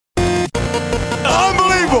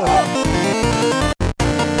Unbelievable.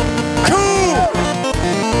 Cool.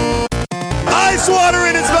 Ice water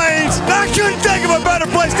in his veins. I couldn't think of a better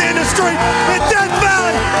place to end the street in Death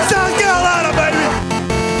Valley, South Carolina, baby.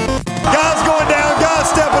 Guys going down, guys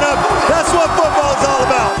stepping up. That's what football is all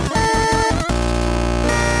about.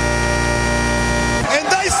 And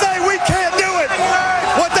they say we can't do it.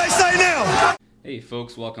 What they say now. Hey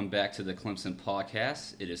folks, welcome back to the Clemson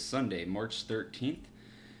Podcast. It is Sunday, March 13th,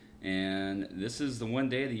 and this is the one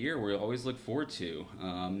day of the year we always look forward to.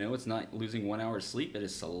 No, it's not losing 1 hour of sleep. It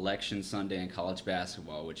is Selection Sunday in college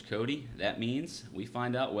basketball, which, Cody, that means we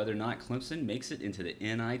find out whether or not Clemson makes it into the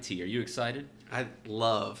NIT. Are you excited? I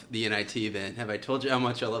love the NIT, Ben. Have I told you how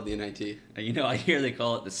much I love the NIT? You know, I hear they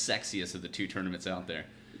call it the sexiest of the two tournaments out there.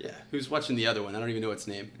 Yeah. Who's watching the other one? I don't even know its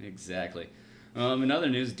name. Exactly. In other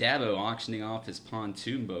news, Dabo auctioning off his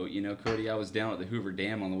pontoon boat. You know, Cody, I was down at the Hoover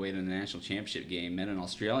Dam on the way to the national championship game, met an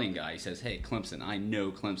Australian guy. He says, "Hey, Clemson, I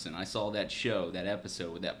know Clemson. I saw that show, that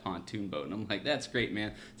episode with that pontoon boat." And I'm like, that's great,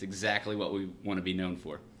 man. It's exactly what we want to be known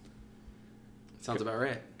for. Sounds about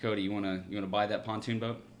right. Cody, you wanna buy that pontoon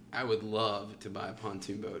boat? I would love to buy a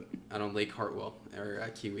pontoon boat out on Lake Hartwell or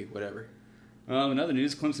Kiwi, whatever. In other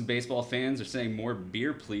news, Clemson baseball fans are saying more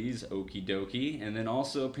beer, please, okie dokie. And then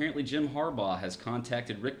also, apparently, Jim Harbaugh has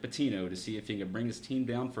contacted Rick Pitino to see if he can bring his team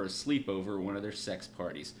down for a sleepover at one of their sex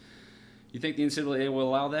parties. You think the NCAA will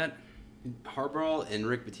allow that? Harbaugh and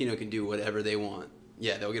Rick Pitino can do whatever they want.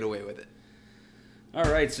 Yeah, they'll get away with it. All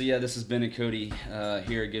right, so yeah, this has Ben and Cody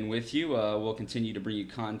here again with you. We'll continue to bring you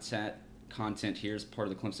content here as part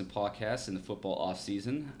of the Clemson Podcast in the football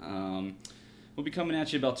offseason. We'll be coming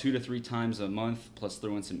at you about 2 to 3 times a month, plus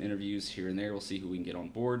throw in some interviews here and there. We'll see who we can get on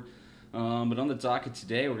board. But on the docket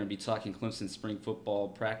today, we're going to be talking Clemson spring football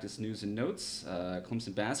practice news and notes,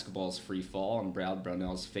 Clemson basketball's free fall and Brad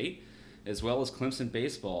Brownell's fate, as well as Clemson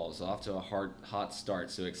baseball is off to a hot start,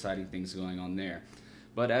 so exciting things going on there.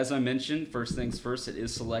 But as I mentioned, first things first, it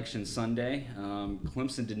is Selection Sunday.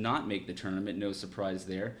 Clemson did not make the tournament, no surprise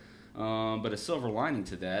there. But a silver lining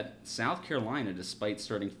to that, South Carolina, despite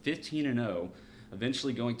starting 15-0,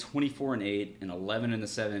 eventually going 24-8 and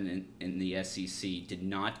 11-7 in the SEC, did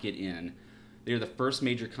not get in. They're the first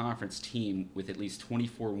major conference team with at least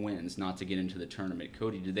 24 wins not to get into the tournament.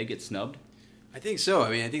 Cody, did they get snubbed? I think so. I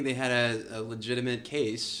mean, I think they had a legitimate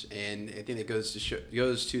case, and I think it goes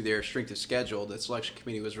to their strength of schedule. The selection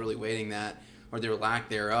committee was really weighting that, or their lack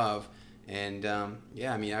thereof. And,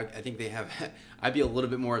 yeah, I mean, I think they have – I'd be a little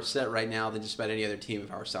bit more upset right now than just about any other team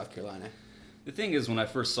if I were South Carolina. The thing is, when I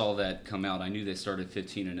first saw that come out, I knew they started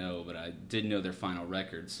 15-0, but I didn't know their final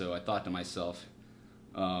record. So I thought to myself,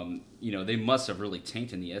 they must have really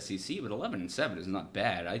tanked in the SEC, but 11-7 is not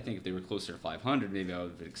bad. I think if they were closer to 500, maybe I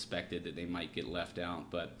would have expected that they might get left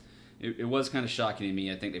out. But it was kind of shocking to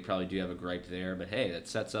me. I think they probably do have a gripe there. But, hey, that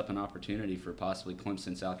sets up an opportunity for possibly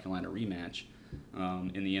Clemson-South Carolina rematch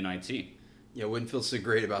in the NIT. Yeah, I wouldn't feel so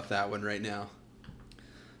great about that one right now.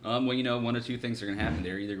 One of two things are going to happen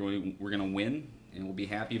there. Either we're going to win and we'll be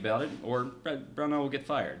happy about it, or Brownell will get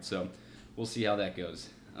fired. So we'll see how that goes.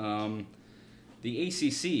 The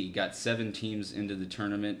ACC got 7 teams into the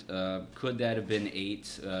tournament. Could that have been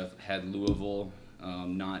 8 had Louisville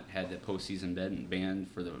not had the postseason ban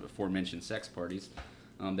for the aforementioned sex parties?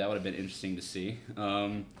 That would have been interesting to see.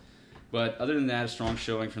 But other than that, a strong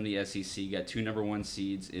showing from the SEC. Got 2 number 1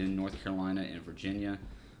 seeds in North Carolina and Virginia.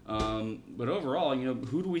 But overall,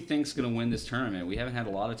 who do we think is going to win this tournament? We haven't had a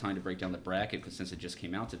lot of time to break down the bracket since it just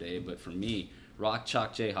came out today. But for me, Rock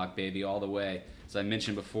Chalk Jayhawk, baby, all the way. As I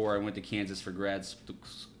mentioned before, I went to Kansas for grad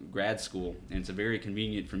school, and it's very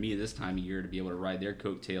convenient for me this time of year to be able to ride their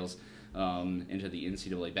coattails into the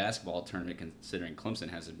NCAA basketball tournament, considering Clemson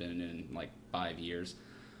hasn't been in like 5 years.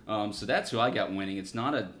 So that's who I got winning. It's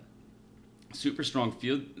not a super strong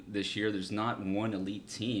field this year. There's not one elite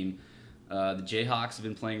team. The Jayhawks have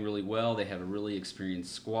been playing really well. They have a really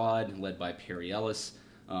experienced squad led by Perry Ellis.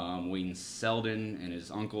 Wayne Selden and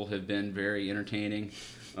his uncle have been very entertaining.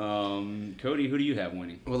 Cody, who do you have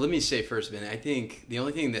winning? Well, let me say first, Ben, I think the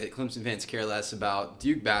only thing that Clemson fans care less about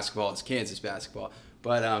Duke basketball is Kansas basketball.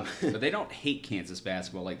 But they don't hate Kansas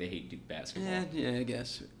basketball like they hate Duke basketball. Yeah, I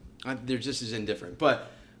guess. They're just as indifferent. But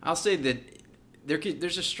I'll say that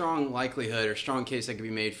there's a strong likelihood or strong case that could be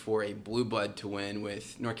made for a blue blood to win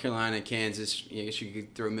with North Carolina, Kansas. I guess you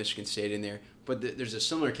could throw Michigan State in there. But there's a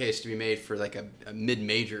similar case to be made for like a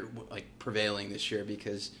mid-major like prevailing this year,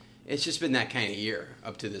 because it's just been that kind of year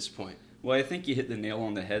up to this point. Well, I think you hit the nail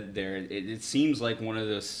on the head there. It seems like one of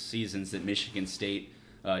those seasons that Michigan State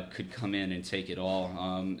could come in and take it all.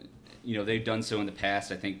 They've done so in the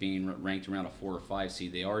past, I think, being ranked around a 4 or 5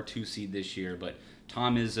 seed. They are a 2 seed this year, but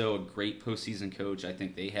Tom Izzo, a great postseason coach. I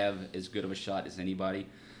think they have as good of a shot as anybody.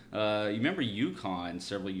 You remember UConn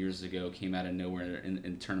several years ago came out of nowhere in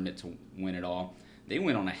the tournament to win it all. They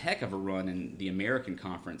went on a heck of a run in the American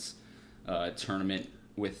Conference tournament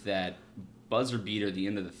with that buzzer beater at the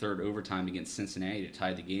end of the third overtime against Cincinnati to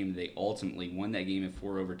tie the game. They ultimately won that game in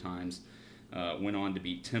 4 overtimes, went on to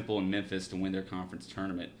beat Temple and Memphis to win their conference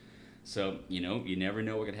tournament. So, you never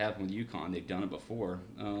know what could happen with UConn. They've done it before.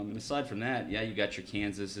 And aside from that, yeah, you got your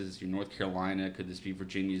Kansases, your North Carolina. Could this be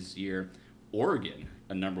Virginia's year? Oregon,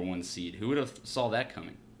 a number 1 seed. Who would have saw that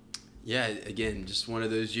coming? Yeah, again, just one of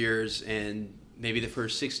those years, and maybe the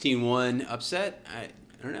first 16-1 upset. I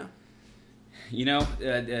don't know.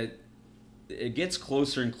 It gets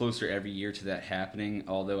closer and closer every year to that happening,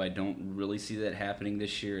 although I don't really see that happening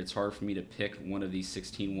this year. It's hard for me to pick one of these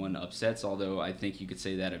 16-1 upsets, although I think you could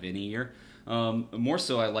say that of any year. More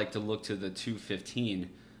so, I like to look to the 2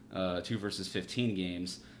 versus 15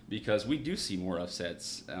 games, because we do see more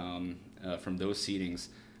upsets from those seedings.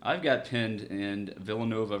 I've got pinned in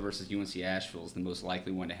Villanova versus UNC Asheville is the most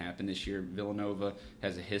likely one to happen this year. Villanova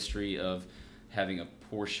has a history of having a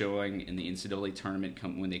poor showing in the NCAA tournament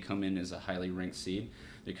when they come in as a highly ranked seed.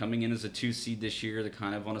 They're coming in as a 2 seed this year. They're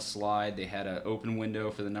kind of on a slide. They had an open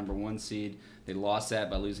window for the number 1 seed. They lost that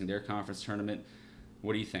by losing their conference tournament.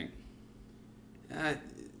 What do you think?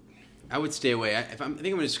 I would stay away. I think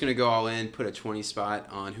I'm just going to go all in, put a 20 spot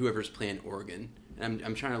on whoever's playing Oregon. And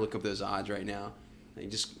I'm trying to look up those odds right now.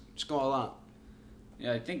 Just go all out.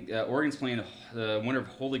 Yeah, I think Oregon's playing the winner of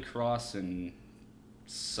Holy Cross and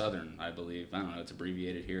Southern, I believe. I don't know. It's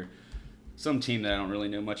abbreviated here. Some team that I don't really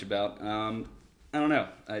know much about. I don't know.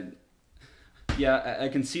 I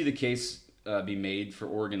can see the case be made for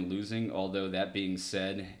Oregon losing, although that being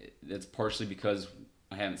said, that's partially because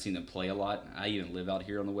I haven't seen them play a lot. I even live out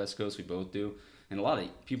here on the West Coast. We both do. And a lot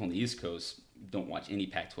of people on the East Coast don't watch any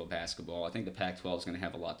Pac-12 basketball. I think the Pac-12 is going to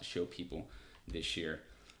have a lot to show people this year.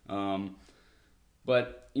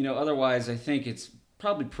 But, otherwise, I think it's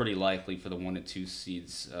probably pretty likely for the 1 and 2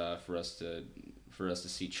 seeds for us to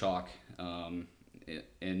see chalk, and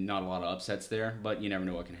not a lot of upsets there. But you never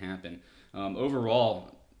know what can happen.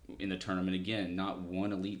 Overall, in the tournament, again, not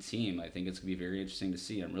one elite team. I think it's going to be very interesting to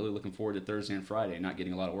see. I'm really looking forward to Thursday and Friday, not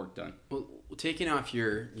getting a lot of work done. Well, taking off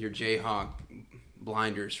your Jayhawk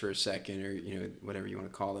blinders for a second, or whatever you want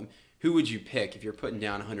to call them, who would you pick if you're putting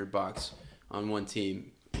down $100 on one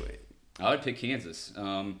team? I would pick Kansas.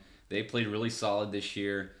 They played really solid this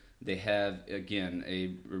year. They have, again,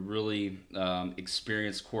 a really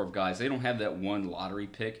experienced core of guys. They don't have that one lottery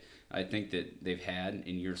pick I think that they've had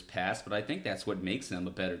in years past, but I think that's what makes them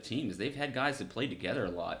a better team, is they've had guys that played together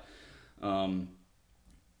a lot.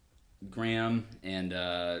 Graham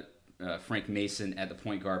and Frank Mason at the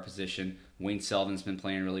point guard position. Wayne Selden's been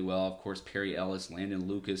playing really well. Of course, Perry Ellis, Landon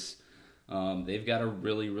Lucas. They've got a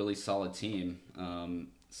really, really solid team.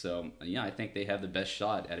 I think they have the best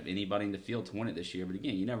shot out of anybody in the field to win it this year. But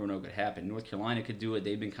again, you never know what could happen. North Carolina could do it.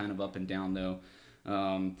 They've been kind of up and down, though.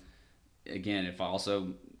 Again, if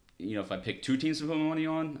I pick 2 teams to put money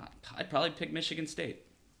on, I'd probably pick Michigan State,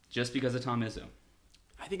 just because of Tom Izzo.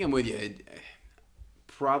 I think I'm with you.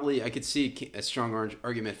 Probably, I could see a strong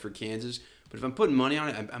argument for Kansas, but if I'm putting money on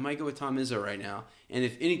it, I might go with Tom Izzo right now. And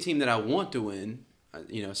if any team that I want to win,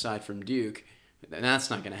 aside from Duke, and that's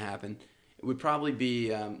not going to happen, it would probably be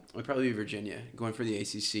Virginia going for the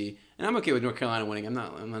ACC. And I'm okay with North Carolina winning. I'm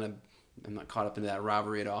not caught up into that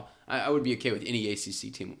rivalry at all. I would be okay with any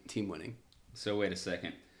ACC team winning. So wait a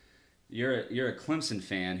second. You're a Clemson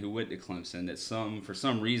fan who went to Clemson that for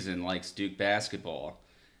some reason likes Duke basketball,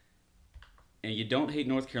 and you don't hate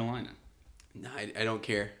North Carolina. No, I don't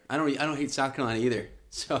care. I don't hate South Carolina either.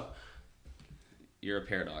 So you're a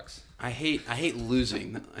paradox. I hate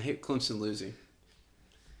losing. I hate Clemson losing.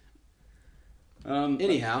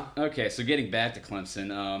 Anyhow. Okay, so getting back to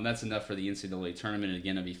Clemson, that's enough for the NCAA tournament.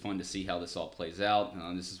 Again, it'll be fun to see how this all plays out.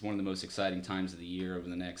 This is one of the most exciting times of the year over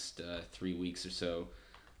the next 3 weeks or so,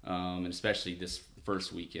 and especially this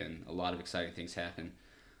first weekend. A lot of exciting things happen.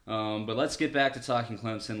 But let's get back to talking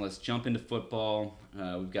Clemson. Let's jump into football.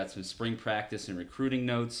 We've got some spring practice and recruiting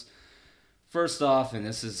notes. First off, and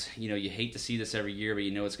this is, you hate to see this every year, but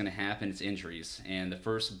you know it's going to happen, it's injuries. And the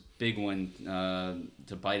first big one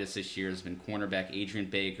to bite us this year has been cornerback Adrian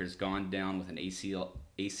Baker has gone down with an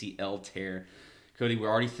ACL tear. Cody, we're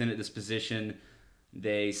already thin at this position.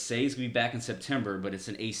 They say he's going to be back in September, but it's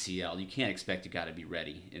an ACL. You can't expect a guy to be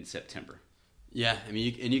ready in September. Yeah, I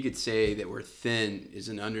mean, you could say that we're thin is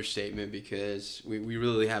an understatement, because we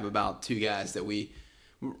really have about 2 guys that we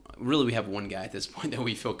have one guy at this point that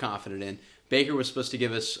we feel confident in. Baker was supposed to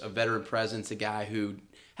give us a veteran presence, a guy who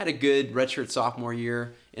had a good redshirt sophomore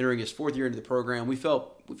year, entering his 4th year into the program. We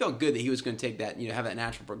felt good that he was going to take that, have that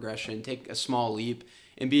natural progression, take a small leap,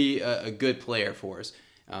 and be a good player for us.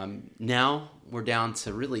 Now we're down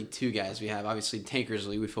to really 2 guys. We have obviously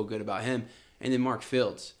Tankersley. We feel good about him, and then Mark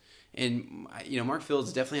Fields. And Mark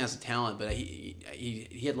Fields definitely has the talent, but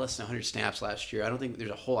he had less than 100 snaps last year. I don't think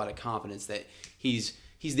there's a whole lot of confidence that he's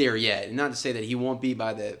there yet. And not to say that he won't be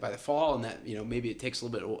by the fall, and that maybe it takes a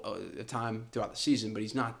little bit of time throughout the season, but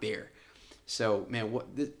he's not there. So man,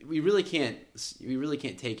 we really can't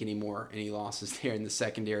take any losses there in the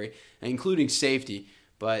secondary, including safety.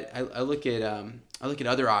 But I look at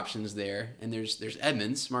other options there, and there's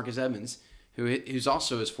Marcus Edmonds, who's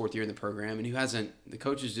also his 4th year in the program, and who hasn't. The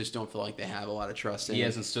coaches just don't feel like they have a lot of trust in him. He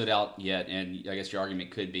hasn't stood out yet, and I guess your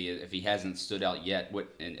argument could be if he hasn't stood out yet,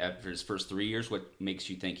 after his first 3 years, what makes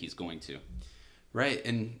you think he's going to? Right,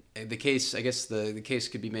 and the case, I guess the case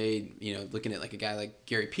could be made, looking at like a guy like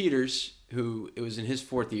Gary Peters, who it was in his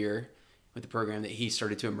 4th year with the program that he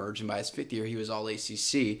started to emerge, and by his 5th year he was all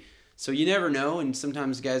ACC. So you never know, and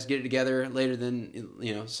sometimes guys get it together later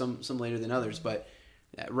than some later than others. But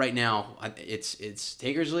right now, it's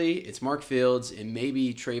Tankersley, it's Mark Fields, and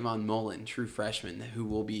maybe Trayvon Mullen, true freshman, who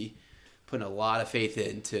will be putting a lot of faith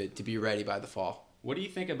in to be ready by the fall. What do you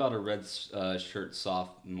think about a red shirt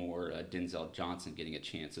sophomore Denzel Johnson getting a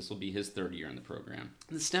chance? This will be his 3rd year in the program.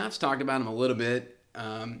 The staff's talked about him a little bit.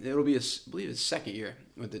 It'll be I believe his 2nd year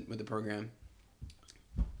with the program.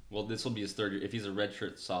 Well, this will be his 3rd year if he's a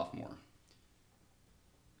redshirt sophomore.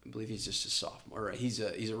 I believe he's just a sophomore. Right? He's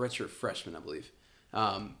a redshirt freshman, I believe.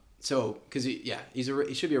 Because he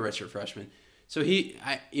should be a redshirt freshman. So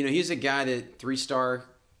he's a guy that 3-star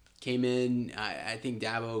came in. I think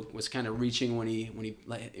Dabo was kind of reaching when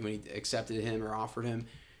he accepted him or offered him.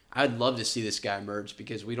 I'd love to see this guy emerge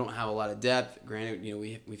because we don't have a lot of depth. Granted,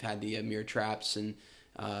 we've had the Amir Trapps and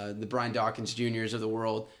the Brian Dawkins Juniors of the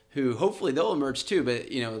world, who hopefully they'll emerge too.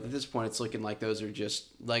 But at this point, it's looking like those are just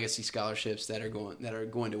legacy scholarships that are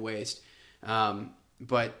going to waste.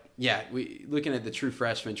 But yeah, looking at the true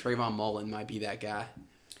freshman, Trayvon Mullen might be that guy.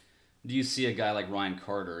 Do you see a guy like Ryan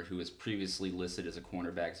Carter, who was previously listed as a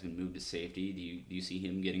cornerback, has been moved to safety? Do you see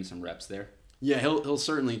him getting some reps there? Yeah, he'll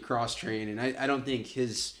certainly cross train, and I don't think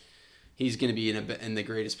he's going to be in the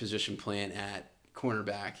greatest position plan at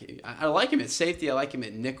cornerback. I like him at safety. I like him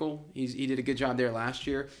at nickel. He did a good job there last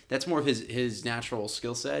year. That's more of his natural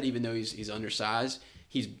skill set. Even though he's undersized,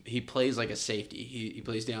 he plays like a safety. He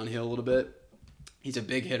plays downhill a little bit. He's a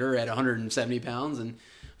big hitter at 170 pounds, and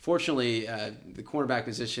fortunately, the cornerback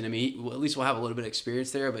position. I mean, at least we'll have a little bit of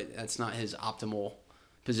experience there, but that's not his optimal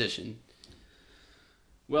position.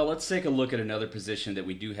 Well, let's take a look at another position that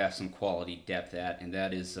we do have some quality depth at, and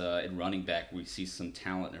that is at running back. We see some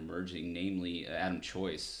talent emerging, namely Adam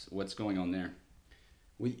Choice. What's going on there?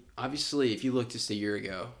 We obviously, if you look just a year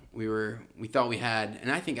ago, we thought we had,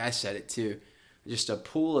 and I think I said it too, just a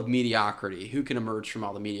pool of mediocrity. Who can emerge from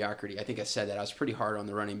all the mediocrity? I think I said that. I was pretty hard on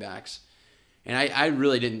the running backs, and I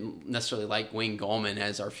really didn't necessarily like Wayne Gallman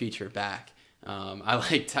as our featured back. I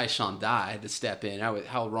like Tyshawn Dye to step in.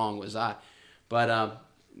 How wrong was I? But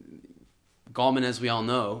Gallman, as we all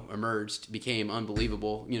know, emerged, became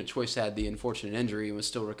unbelievable. Choice had the unfortunate injury and was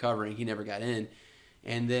still recovering. He never got in.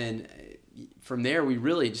 And then from there, we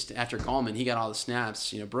really just, after Gallman, he got all the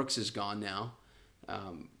snaps. Brooks is gone now.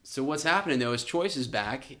 So what's happening, though, is Choice is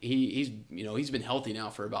back. He's been healthy now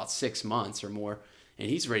for about 6 months or more, and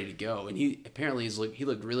he's ready to go. And he apparently he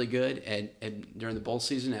looked really good during the bowl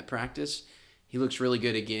season at practice. He looks really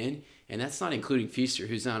good again, and that's not including Feaster,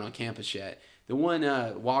 who's not on campus yet. The one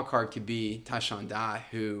wild card could be Tyshawn Dye,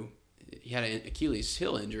 who he had an Achilles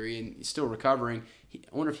heel injury and he's still recovering.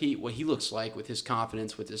 I wonder what he looks like with his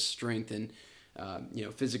confidence, with his strength, and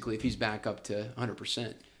physically if he's back up to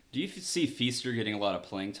 100%. Do you see Feaster getting a lot of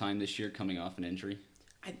playing time this year, coming off an injury?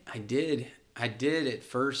 I did at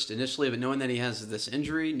first initially, but knowing that he has this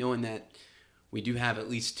injury, knowing that we do have at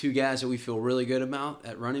least 2 guys that we feel really good about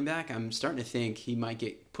at running back, I'm starting to think he might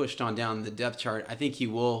get pushed on down the depth chart. I think he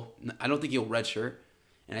will. I don't think he'll redshirt,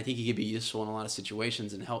 and I think he could be useful in a lot of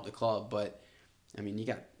situations and help the club. But, I mean, you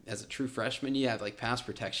got, as a true freshman, you have like pass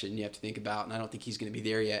protection you have to think about, and I don't think he's going to be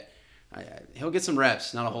there yet. He'll get some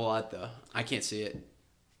reps, not a whole lot, though. I can't see it.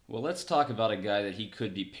 Well, let's talk about a guy that he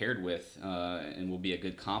could be paired with and will be a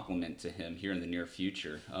good complement to him here in the near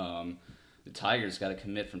future. The Tigers got a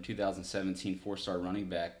commit from 2017 4-star running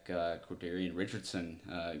back Cordarian Richardson.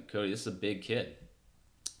 Cody, this is a big kid.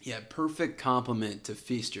 Yeah, perfect complement to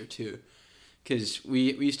Feaster, too. Because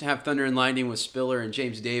we used to have Thunder and Lightning with Spiller and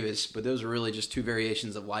James Davis, but those were really just 2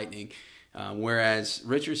 variations of Lightning. Whereas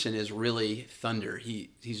Richardson is really thunder.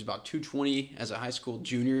 He's about 220 as a high school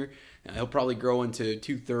junior. He'll probably grow into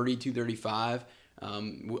 230, 235.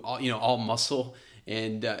 All muscle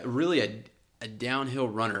and really a downhill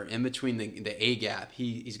runner in between the A gap.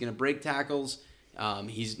 He's going to break tackles.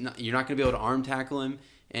 You're not going to be able to arm tackle him,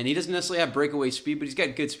 and he doesn't necessarily have breakaway speed, but he's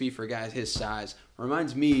got good speed for a guy his size.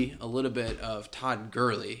 Reminds me a little bit of Todd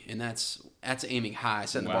Gurley, and that's aiming high,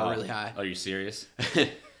 setting the ball really high. Are you serious?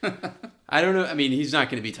 I don't know. I mean, he's not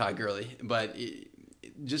going to be Todd Gurley, but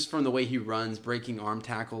just from the way he runs, breaking arm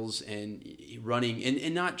tackles and running,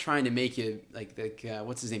 and not trying to make it like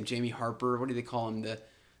what's his name, Jamie Harper? What do they call him?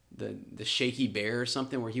 The shaky bear or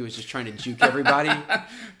something, where he was just trying to juke everybody.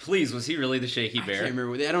 Please, was he really the shaky bear? I can't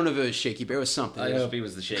remember. I don't know if it was shaky bear. It was something. I hope he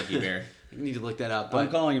was the shaky bear. I need to look that up. I'm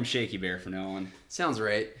calling him Shaky Bear from now on. Sounds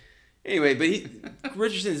right. Anyway, but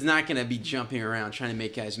Richardson's not going to be jumping around trying to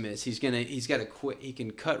make guys miss. He's got to quit. He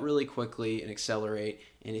can cut really quickly and accelerate.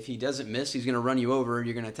 And if he doesn't miss, he's going to run you over and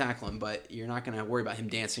you're going to tackle him. But you're not going to worry about him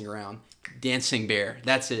dancing around. Dancing bear.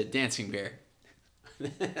 That's it. Dancing bear.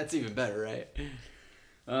 That's even better, right?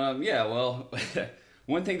 Yeah, well,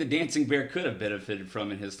 one thing the Dancing Bear could have benefited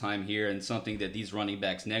from in his time here, and something that these running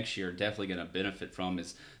backs next year are definitely going to benefit from,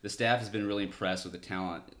 is the staff has been really impressed with the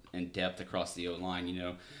talent and depth across the O-line.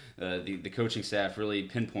 The coaching staff really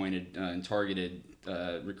pinpointed and targeted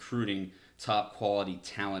recruiting top quality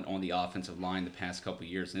talent on the offensive line the past couple of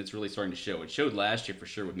years, and it's really starting to show. It showed last year for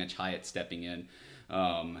sure with Mitch Hyatt stepping in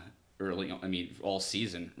early, all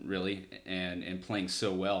season really, and playing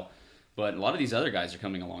so well. But a lot of these other guys are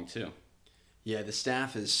coming along too. Yeah, the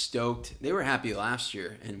staff is stoked. They were happy last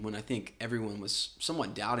year, and when I think everyone was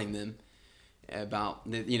somewhat doubting them about,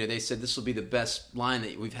 they said this will be the best line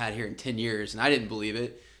that we've had here in 10 years, and I didn't believe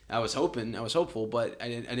it. I was hopeful, but I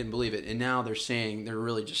didn't believe it. And now they're saying they're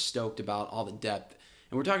really just stoked about all the depth.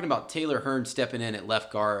 And we're talking about Taylor Hearn stepping in at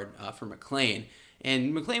left guard for McLean.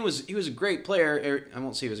 And McLean was a great player. I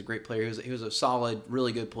won't say he was a great player. He was a solid,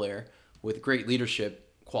 really good player with great leadership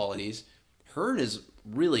qualities. Hearn is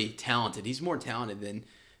really talented. He's more talented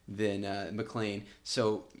than McLean.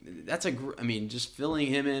 So that's just filling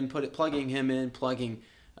him in, plugging him in, plugging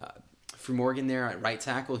for Morgan there at right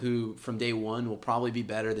tackle, who from day one will probably be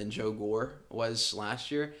better than Joe Gore was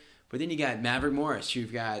last year. But then you got Maverick Morris,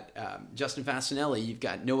 you've got Justin Fasanelli, you've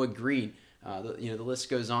got Noah Green. The list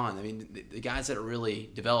goes on. I mean, the guys that are really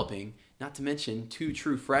developing. Not to mention 2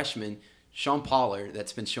 true freshmen, Sean Pollard,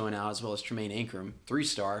 that's been showing out, as well as Tremaine Ankrum,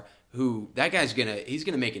 3-star. Who that guy's he's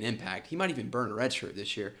gonna make an impact. He might even burn a red shirt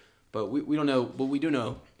this year, but we don't know. But we do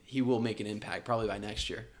know he will make an impact probably by next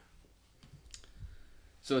year.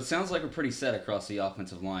 So it sounds like we're pretty set across the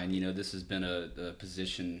offensive line. This has been a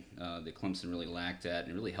position that Clemson really lacked at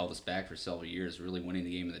and really held us back for several years, really winning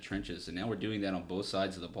the game in the trenches. And now we're doing that on both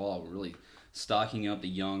sides of the ball. We're really stocking up the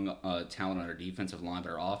young talent on our defensive line,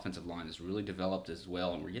 but our offensive line has really developed as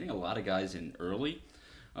well. And we're getting a lot of guys in early.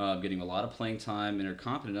 Getting a lot of playing time, and are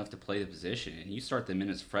competent enough to play the position. And you start them in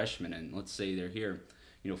as freshmen, and let's say they're here,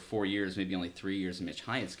 4 years, maybe only 3 years in Mitch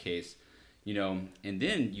Hyatt's case, and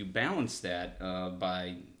then you balance that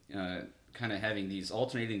by kind of having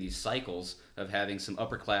alternating these cycles of having some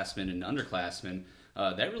upperclassmen and underclassmen.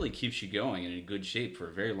 That really keeps you going and in good shape for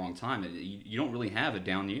a very long time. You don't really have a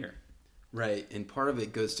down year. Right, and part of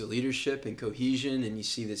it goes to leadership and cohesion, and you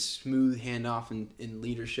see this smooth handoff in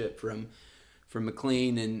leadership from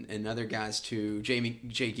McLean and other guys to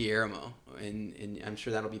Jay Guillermo, and I'm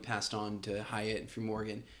sure that'll be passed on to Hyatt and Free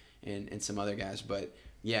Morgan and some other guys. But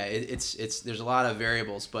yeah, it's there's a lot of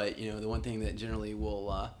variables, but the one thing that generally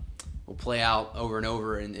will play out over and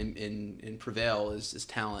over and prevail is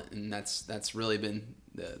talent, and that's really been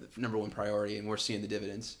the number one priority, and we're seeing the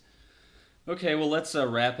dividends. Okay, well, let's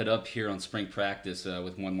wrap it up here on spring practice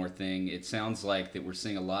with one more thing. It sounds like that we're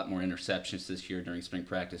seeing a lot more interceptions this year during spring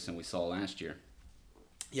practice than we saw last year.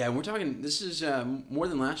 Yeah, we're talking, this is more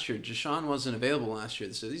than last year. Deshaun wasn't available last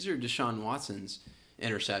year, so these are Deshaun Watson's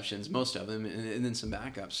interceptions, most of them, and then some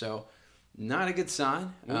backups. So not a good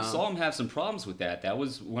sign. We saw him have some problems with that. That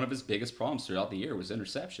was one of his biggest problems throughout the year, was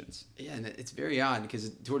interceptions. Yeah, and it's very odd because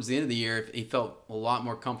towards the end of the year, he felt a lot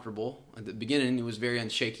more comfortable. At the beginning, he was very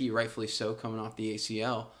unshaky, rightfully so, coming off the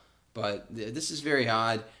ACL. But this is very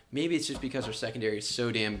odd. Maybe it's just because our secondary is so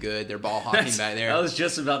damn good. They're ball hawking back there. I was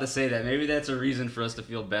just about to say that. Maybe that's a reason for us to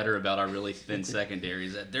feel better about our really thin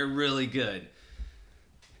secondaries, that they're really good.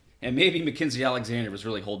 And maybe Mackenzie Alexander was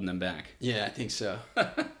really holding them back. Yeah, I think so.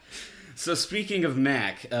 So speaking of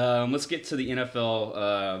Mac, let's get to the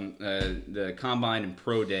NFL, the Combine and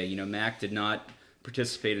Pro Day. Mac did not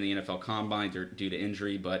participate in the NFL Combine due to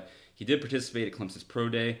injury, but he did participate at Clemson's Pro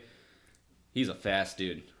Day. He's a fast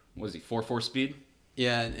dude. what is he, 4.4 speed?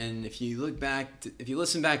 Yeah, and if you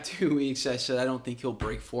listen back 2 weeks, I said I don't think he'll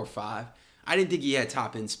break 4.5. I didn't think he had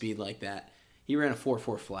top end speed like that. He ran a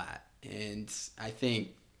 4.4 flat, and I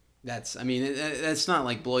think that's not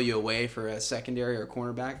like blow you away for a secondary or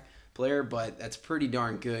cornerback player, but that's pretty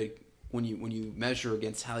darn good when you measure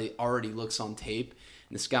against how he already looks on tape.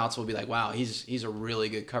 And the scouts will be like, wow, he's a really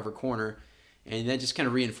good cover corner, and that just kind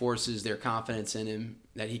of reinforces their confidence in him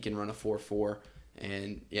that he can run a 4.4.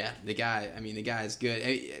 And yeah, the guy is good.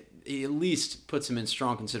 He at least puts him in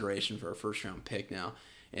strong consideration for a first round pick now.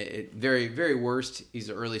 Very, very worst, he's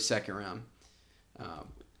an early second round.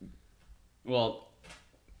 Well,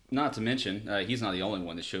 not to mention, he's not the only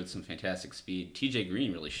one that showed some fantastic speed. TJ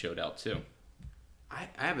Green really showed out too. I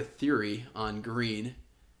have a theory on Green,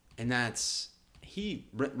 and that's he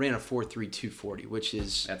ran a 4.3 240, which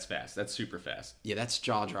is that's fast. That's super fast. Yeah, that's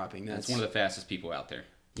jaw dropping. That's one of the fastest people out there.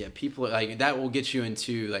 Yeah, people like that will get you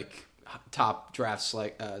into like top draft status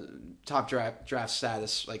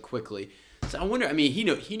like quickly. So I wonder. I mean, he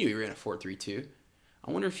knew he ran a 4.32.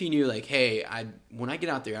 I wonder if he knew like, hey, when I get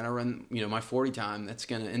out there and I run my 40 time, that's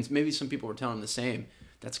gonna, and maybe some people were telling him the same.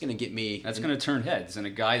 That's gonna get me. That's gonna turn heads, and a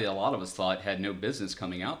guy that a lot of us thought had no business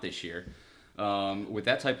coming out this year, with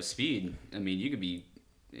that type of speed. I mean,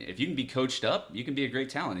 if you can be coached up, you can be a great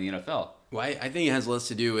talent in the NFL. Well, I think it has less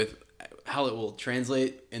to do with how it will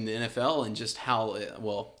translate in the NFL and just how it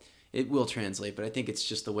will translate, but I think it's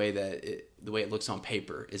just the way it looks on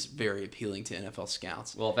paper is very appealing to NFL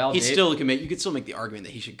scouts. Well, you could still make the argument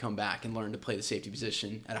that he should come back and learn to play the safety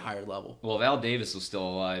position at a higher level. Well, if Al Davis was still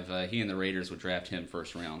alive, he and the Raiders would draft him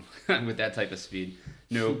first round with that type of speed,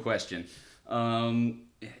 no question.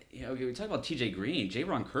 We talk about TJ Green.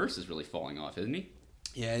 Jayron Kearse is really falling off, isn't he?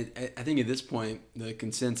 Yeah, I think at this point the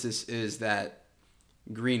consensus is that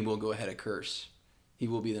Green will go ahead of Kearse. He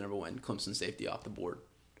will be the number one Clemson safety off the board.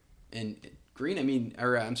 And Green,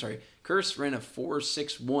 Kearse ran a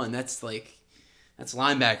 4.61. That's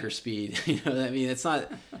linebacker speed.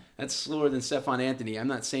 That's slower than Stephon Anthony. I'm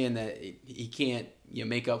not saying that he can't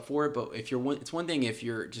make up for it, but it's one thing if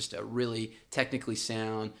you're just a really technically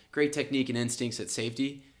sound, great technique and instincts at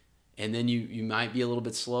safety, and then you might be a little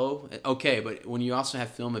bit slow. Okay, but when you also have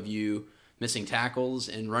film of you missing tackles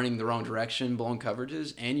and running the wrong direction, blowing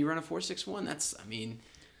coverages, and you run a 4.61,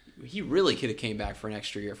 he really could have came back for an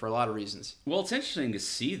extra year for a lot of reasons. Well, it's interesting to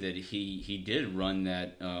see that he did run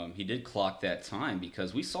that, he did clock that time,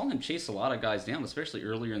 because we saw him chase a lot of guys down, especially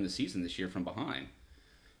earlier in the season this year from behind.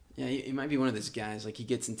 Yeah, he might be one of those guys, like he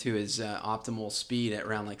gets into his optimal speed at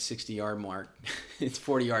around like 60-yard mark. It's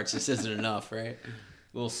 40 yards, just isn't enough, right?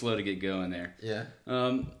 A little slow to get going there. Yeah.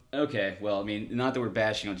 Okay, well, not that we're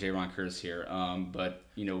bashing on Jayron Kearse here, but,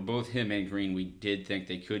 both him and Green, we did think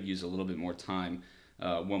they could use a little bit more time,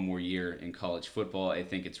 one more year in college football. I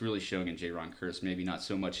think it's really showing in Jayron Kearse, maybe not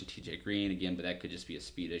so much in TJ Green, again, but that could just be a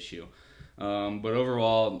speed issue. But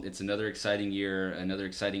overall, it's another exciting year, another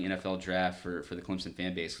exciting NFL draft for the Clemson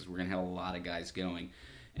fan base, because we're going to have a lot of guys going.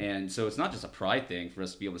 And so it's not just a pride thing for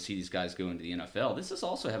us to be able to see these guys go into the NFL. This does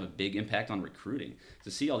also have a big impact on recruiting,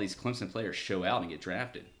 to see all these Clemson players show out and get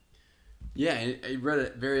drafted. Yeah, I read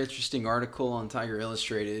a very interesting article on Tiger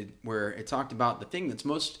Illustrated where it talked about the thing that's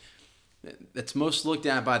most looked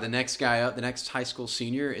at by the next guy up, the next high school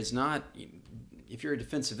senior, is not, if you're a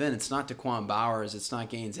defensive end, it's not Daquan Bowers, it's not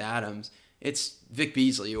Gaines Adams, it's Vic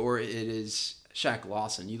Beasley, or it is Shaq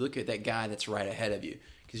Lawson. You look at that guy that's right ahead of you,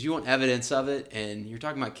 because you want evidence of it, and you're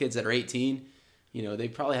talking about kids that are 18. They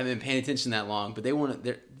probably haven't been paying attention that long, but they want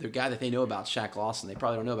the guy that they know about, Shaq Lawson. They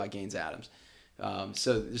probably don't know about Gaines Adams.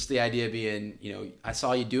 So just the idea being, I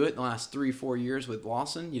saw you do it in the last 3-4 years with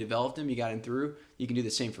Lawson. You developed him, you got him through. You can do the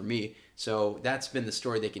same for me. So that's been the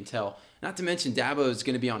story they can tell. Not to mention Dabo is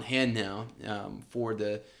going to be on hand now for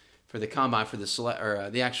the combine, for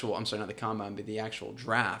the actual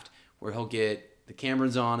draft, where he'll get the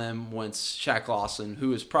cameras on him once Shaq Lawson,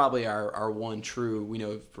 who is probably our one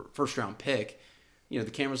true first round pick. The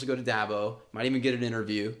cameras will go to Dabo, might even get an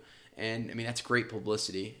interview. And that's great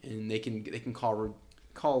publicity, and they can call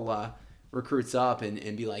recruits up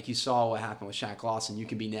and be like, you saw what happened with Shaq Lawson, you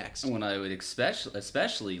can be next. When I would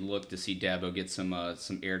especially look to see Dabo get some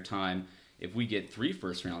airtime if we get 3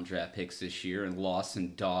 first-round draft picks this year, and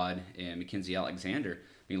Lawson, Dodd, and Mackenzie Alexander.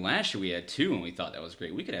 Last year we had 2, and we thought that was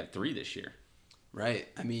great. We could have 3 this year. Right.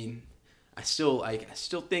 I still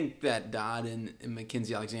think that Dodd and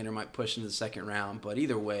Mackenzie Alexander might push into the second round, but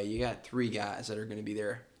either way, you got 3 guys that are going to be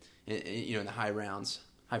there, in the high rounds,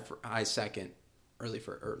 high second, early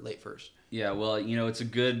first, or late first. Yeah, well, it's a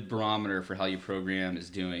good barometer for how your program is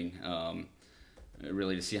doing.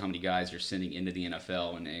 really to see how many guys are sending into the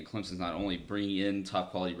NFL. And Clemson's not only bringing in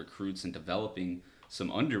top quality recruits and developing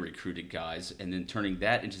some under-recruited guys and then turning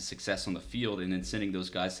that into success on the field and then sending those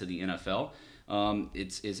guys to the NFL.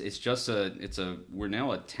 We're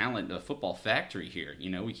now a football factory here.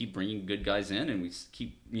 We keep bringing good guys in and we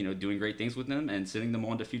keep, doing great things with them and sending them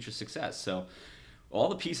on to future success. So all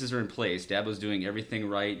the pieces are in place. Dabo's doing everything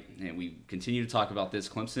right, and we continue to talk about this.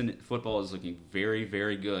 Clemson football is looking very,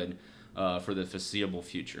 very good for the foreseeable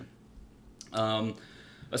future.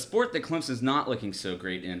 A sport that Clemson's not looking so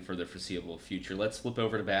great in for the foreseeable future. Let's flip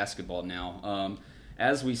over to basketball now.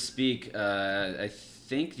 As we speak, I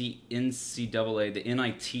think the NCAA, the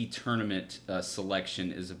NIT tournament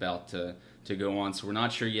selection is about to go on, so we're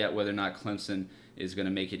not sure yet whether or not Clemson is going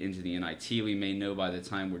to make it into the NIT. We may know by the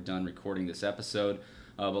time we're done recording this episode.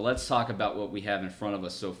 But let's talk about what we have in front of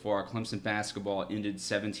us so far. Clemson basketball ended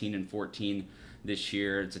 17-14 this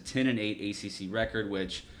year. It's a 10-8 ACC record,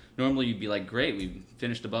 which normally you'd be like, great, we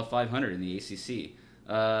finished above 500 in the ACC.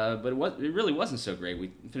 But it really wasn't so great.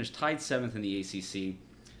 We finished tied 7th in the ACC.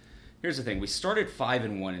 Here's the thing: we started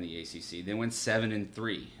 5-1 in the ACC, then went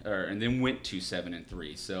 7-3, and then went to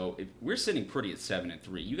 7-3. So if we're sitting pretty at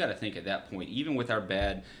 7-3. You got to think at that point, even with our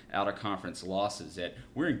bad out of conference losses, that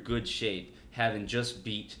we're in good shape, having just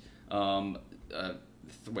beat 3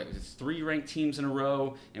 ranked teams in a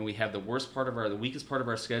row, and we have the weakest part of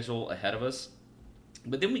our schedule ahead of us.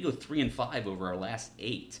 But then we go 3-5 over our last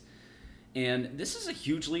 8, and this has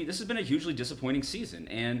been a hugely disappointing season.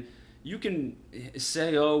 And you can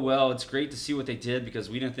say, oh, well, it's great to see what they did because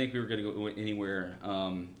we didn't think we were going to go anywhere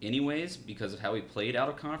anyways because of how we played out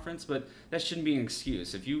of conference, but that shouldn't be an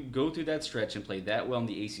excuse. If you go through that stretch and play that well in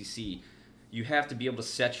the ACC, you have to be able to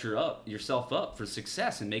set yourself up for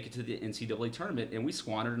success and make it to the NCAA tournament, and we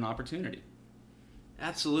squandered an opportunity.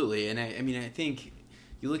 Absolutely, and I think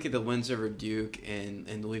you look at the wins over Duke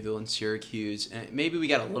and Louisville and Syracuse, and maybe we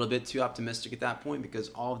got a little bit too optimistic at that point because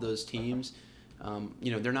all of those teams,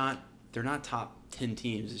 they're not top 10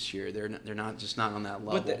 teams this year. They're not on that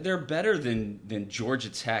level. But they're better than Georgia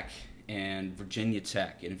Tech and Virginia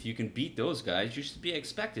Tech. And if you can beat those guys, you should be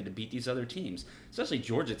expected to beat these other teams, especially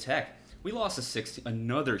Georgia Tech. We lost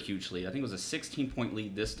another huge lead. I think it was a 16-point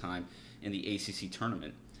lead this time in the ACC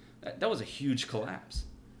tournament. That was a huge collapse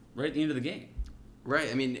right at the end of the game.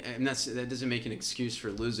 Right. I mean, and that doesn't make an excuse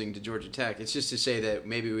for losing to Georgia Tech. It's just to say that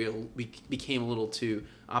maybe we became a little too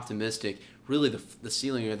optimistic. Really, the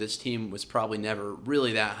ceiling of this team was probably never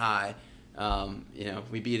really that high.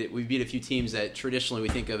 We beat a few teams that traditionally we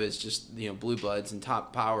think of as just blue bloods and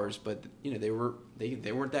top powers, but they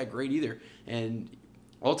weren't that great either. And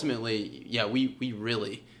ultimately, yeah, we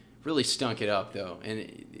really stunk it up though.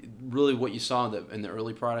 And really, what you saw in the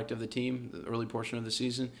early product of the team, the early portion of the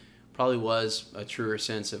season, probably was a truer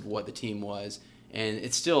sense of what the team was. And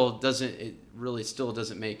it really still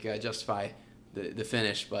doesn't make justify the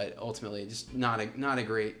finish, but ultimately just not a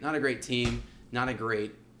great team, not a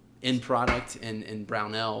great end product in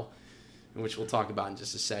Brownell, which we'll talk about in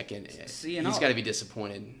just a second. He's got to be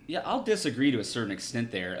disappointed. Yeah, I'll disagree to a certain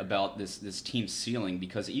extent there about this team's ceiling,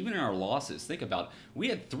 because even in our losses, think about it, we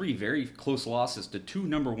had 3 very close losses to 2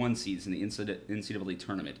 number 1 seeds in the NCAA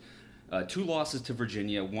tournament. 2 losses to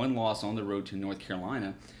Virginia, 1 loss on the road to North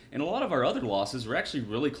Carolina. And a lot of our other losses were actually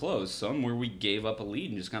really close, some where we gave up a lead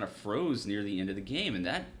and just kind of froze near the end of the game, and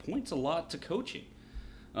that points a lot to coaching.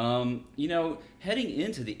 Heading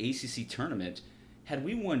into the ACC tournament, had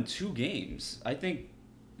we won 2 games, I think,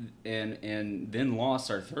 and then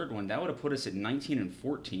lost our 3rd one, that would have put us at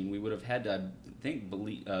 19-14. We would have had to, I think,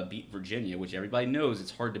 beat Virginia, which everybody knows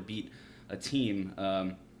it's hard to beat a team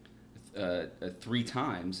 3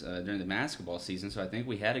 times during the basketball season. So I think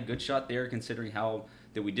we had a good shot there, considering how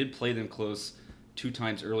that we did play them close 2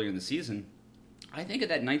 times earlier in the season. I think at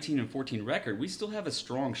that 19-14 record, we still have a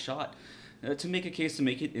strong shot to make a case to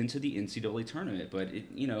make it into the NCAA tournament. But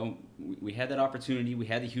we had that opportunity. We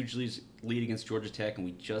had the huge lead against Georgia Tech, and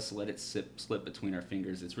we just let it slip between our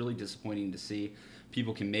fingers. It's really disappointing to see.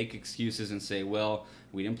 People can make excuses and say, well,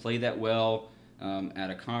 we didn't play that well at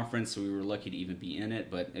a conference, so we were lucky to even be in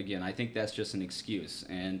it. But again, I think that's just an excuse.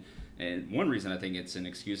 And one reason I think it's an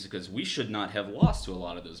excuse is because we should not have lost to a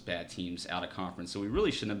lot of those bad teams out of conference. So we really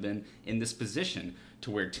shouldn't have been in this position to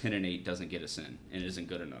where 10-8 doesn't get us in and isn't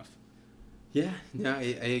good enough. Yeah, no, I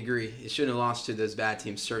agree. It shouldn't have lost to those bad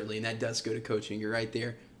teams, certainly, and that does go to coaching. You're right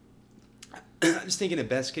there. I'm just thinking a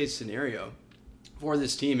best case scenario for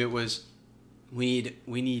this team. It was we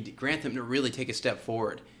need Grantham to really take a step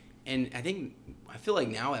forward. And I feel like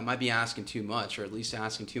now it might be asking too much, or at least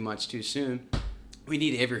asking too much too soon. We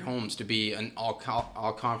need Avery Holmes to be an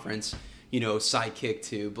all-conference sidekick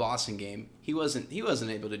to Blossom game. He wasn't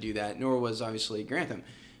able to do that, nor was obviously Grantham.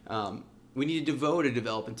 We needed DeVoe to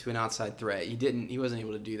develop into an outside threat. He wasn't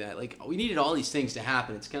able to do that. Like, we needed all these things to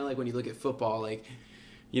happen. It's kind of like when you look at football, like,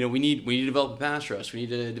 we need to develop a pass rush. We need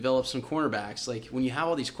to develop some cornerbacks. Like, when you have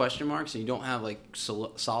all these question marks and you don't have, like,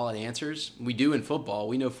 solid answers, we do in football.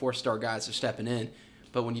 We know 4-star guys are stepping in.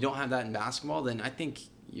 But when you don't have that in basketball, then I think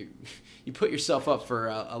you put yourself up for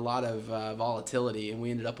a lot of volatility, and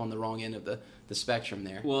we ended up on the wrong end of the spectrum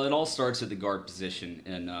there. Well, it all starts at the guard position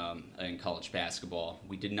in college basketball.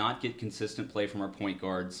 We did not get consistent play from our point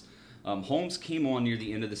guards. Holmes came on near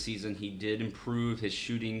the end of the season. He did improve his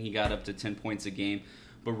shooting. He got up to 10 points a game.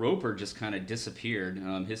 But Roper just kind of disappeared.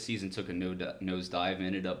 His season took a nosedive and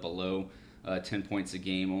ended up below 10 points a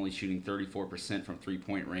game, only shooting 34% from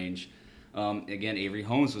three-point range. Again, Avery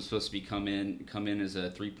Holmes was supposed to come in as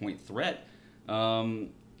a three-point threat.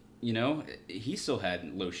 He still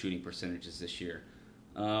had low shooting percentages this year.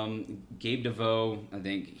 Gabe DeVoe, I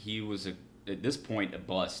think he was at this point a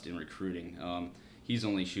bust in recruiting. He's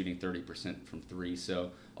only shooting 30% from three,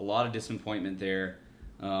 so a lot of disappointment there.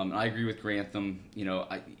 I agree with Grantham.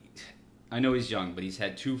 I know he's young, but he's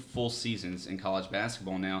had 2 full seasons in college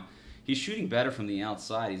basketball now. He's shooting better from the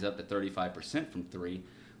outside. He's up at 35% from three.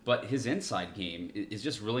 But his inside game is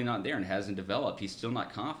just really not there and hasn't developed. He's still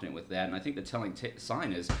not confident with that. And I think the telling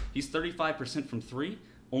sign is he's 35% from three,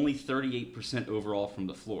 only 38% overall from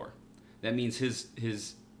the floor. That means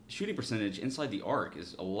his shooting percentage inside the arc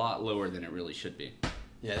is a lot lower than it really should be.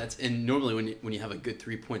 Yeah, and normally when you have a good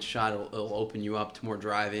 3-point shot, it'll open you up to more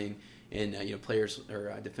driving, and players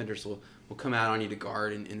or defenders will come out on you to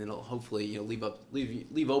guard, and it'll hopefully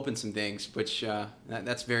leave open some things. Which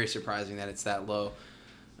that's very surprising that it's that low.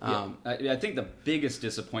 I think the biggest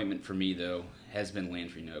disappointment for me, though, has been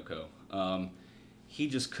Landry Noko. He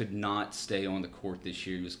just could not stay on the court this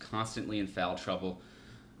year. He was constantly in foul trouble.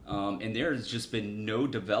 And there has just been no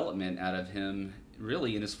development out of him,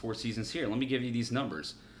 really, in his 4 seasons here. Let me give you these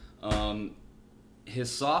numbers. His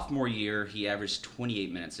sophomore year, he averaged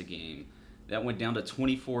 28 minutes a game. That went down to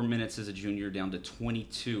 24 minutes as a junior, down to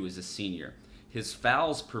 22 as a senior. His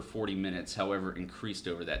fouls per 40 minutes, however, increased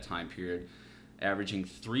over that time period, averaging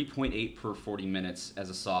 3.8 per 40 minutes as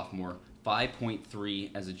a sophomore,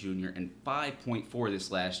 5.3 as a junior, and 5.4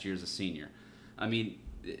 this last year as a senior. I mean,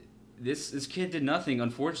 this kid did nothing,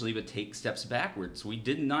 unfortunately, but take steps backwards. We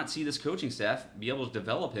did not see this coaching staff be able to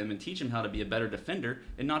develop him and teach him how to be a better defender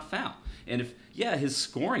and not foul. And his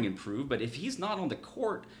scoring improved, but if he's not on the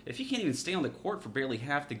court, if he can't even stay on the court for barely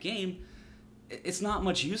half the game, it's not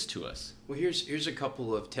much use to us. Well, here's a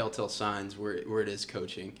couple of telltale signs where it is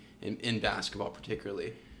coaching, in basketball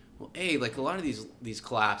particularly. Well, like a lot of these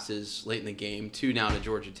collapses late in the game, 2 now to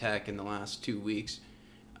Georgia Tech in the last 2 weeks,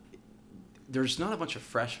 there's not a bunch of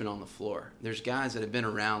freshmen on the floor. There's guys that have been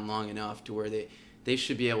around long enough to where they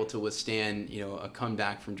should be able to withstand a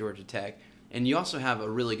comeback from Georgia Tech. And you also have a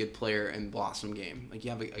really good player in Blossom game. Like,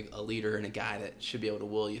 you have a leader and a guy that should be able to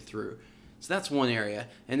will you through. So that's one area.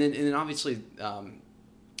 And then obviously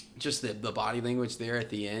just the body language there at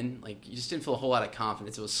the end. Like, you just didn't feel a whole lot of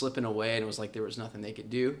confidence. It was slipping away, and it was like there was nothing they could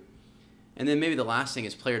do. And then maybe the last thing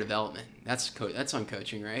is player development. That's on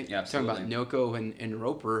coaching, right? Yeah, absolutely. Talking about Noko and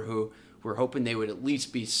Roper, who we're hoping they would at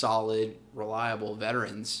least be solid, reliable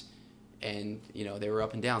veterans. And, they were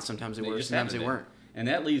up and down. Sometimes they were, sometimes they weren't. And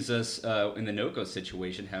that leaves us, in the Noko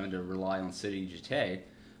situation, having to rely on Sidi Jite.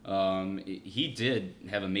 He did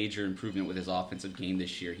have a major improvement with his offensive game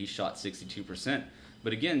this year. He shot 62%.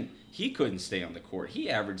 But again, he couldn't stay on the court. He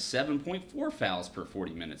averaged 7.4 fouls per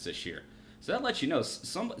 40 minutes this year. So that lets you know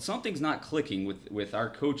something's not clicking with our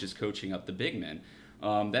coaches coaching up the big men.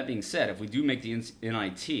 That being said, if we do make the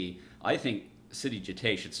NIT, I think Sidi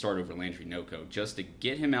Jite should start over Landry Noko just to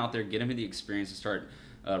get him out there, get him the experience, and start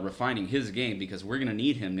refining his game, because we're going to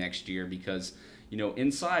need him next year. Because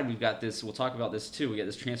inside we've got this. We'll talk about this too. We got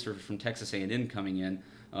this transfer from Texas A&M coming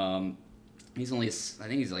in. He's only I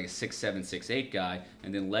think he's like a 6'7", 6'8" guy,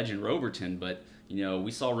 and then Legend Roberton. But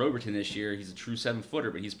we saw Roberton this year. He's a true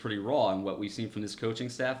 7-footer, but he's pretty raw. And what we've seen from this coaching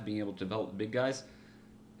staff, being able to develop the big guys,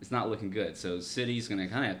 it's not looking good. So City's going to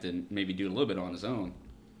kind of have to maybe do a little bit on his own.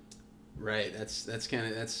 Right.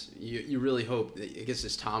 That's you really hope. I guess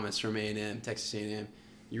it's Thomas from A&M, Texas A&M.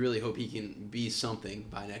 You really hope he can be something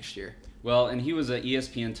by next year. Well, and he was an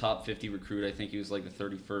ESPN top 50 recruit. I think he was like the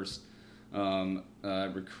 31st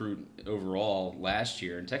recruit overall last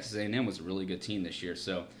year. And Texas A&M was a really good team this year.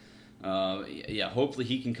 So, hopefully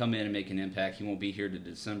he can come in and make an impact. He won't be here to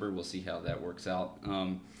December. We'll see how that works out.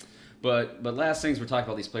 But last things we're talking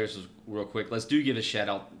about these players real quick. Let's give a shout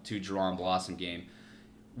out to Jerron Blossom game.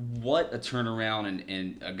 what a turnaround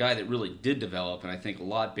and a guy that really did develop, and I think a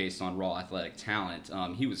lot based on raw athletic talent.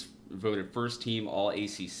 He was voted first team All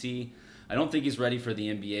ACC. I don't think he's ready for the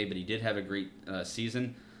NBA, but he did have a great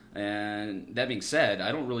season. And that being said,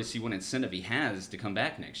 I don't really see what incentive he has to come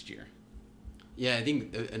back next year. Yeah, I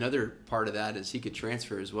think another part of that is he could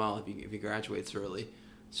transfer as well if he graduates early.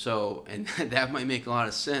 So, and that might make a lot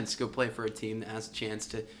of sense. Go play for a team that has a chance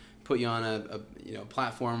to put you on a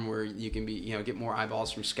platform where you can be get more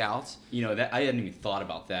eyeballs from scouts. That I hadn't even thought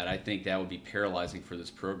about that. I think that would be paralyzing for this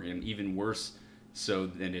program, even worse so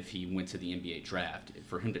than if he went to the NBA draft.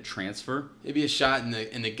 For him to transfer, it'd be a shot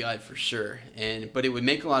in the gut for sure. But it would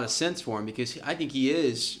make a lot of sense for him because I think he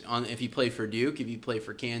is on. If he played for Duke, if he played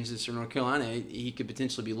for Kansas or North Carolina, he could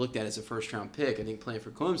potentially be looked at as a first-round pick. I think playing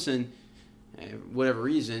for Clemson, whatever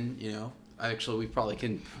reason, actually we probably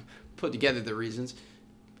can put together the reasons.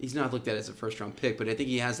 He's not looked at as a first-round pick, but I think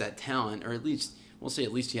he has that talent, or at least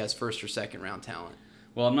he has first or second-round talent.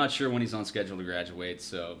 Well, I'm not sure when he's on schedule to graduate,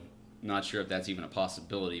 so not sure if that's even a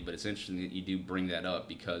possibility, but it's interesting that you do bring that up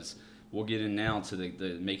because we'll get in now to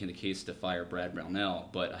the making the case to fire Brad Brownell.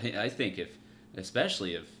 But I think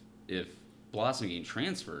especially if Blossomgame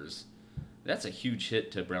transfers, that's a huge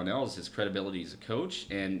hit to Brownell's his credibility as a coach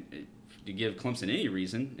and to give Clemson any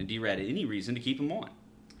reason and D-Rad any reason to keep him on.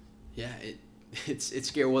 Yeah, it's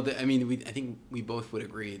scary. Well, I think we both would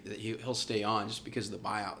agree that he'll stay on just because of the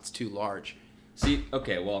buyout. It's too large. See,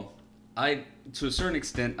 okay, well, to a certain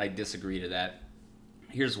extent, I disagree to that.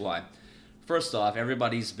 Here's why. First off,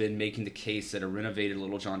 everybody's been making the case that a renovated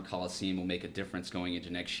Littlejohn Coliseum will make a difference going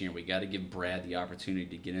into next year. We got to give Brad the opportunity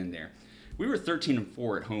to get in there. We were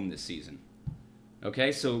 13-4 at home this season.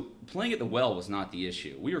 Okay, so playing at the Well was not the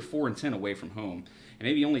issue. We were 4-10 away from home, and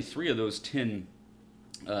maybe only 3 of those 10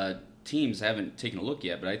 teams haven't taken a look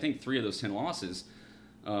yet, but I think 3 of those 10 losses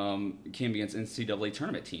came against NCAA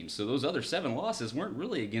tournament teams. So those other 7 losses weren't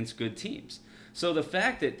really against good teams. So the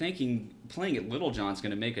fact that playing at Littlejohn is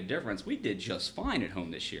going to make a difference, we did just fine at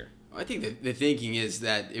home this year. I think the thinking is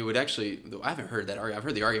that it would actually, I haven't heard that argument. I've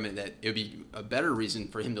heard the argument that it would be a better reason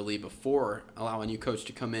for him to leave before allowing a new coach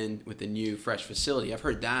to come in with a new, fresh facility. I've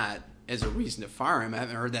heard that as a reason to fire him. I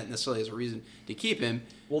haven't heard that necessarily as a reason to keep him.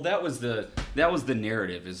 Well, that was the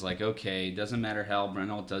narrative. Is like, okay, it doesn't matter how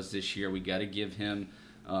Brownell does this year. We got to give him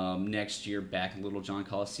next year back in Littlejohn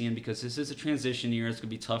Coliseum because this is a transition year. It's going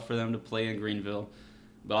to be tough for them to play in Greenville.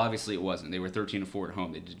 But obviously it wasn't. They were 13-4 at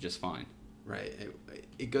home. They did just fine. Right.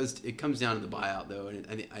 It comes down to the buyout, though,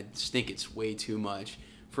 and I just think it's way too much.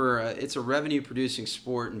 It's a revenue-producing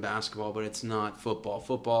sport in basketball, but it's not football.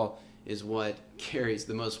 Football is what carries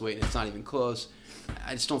the most weight, and it's not even close.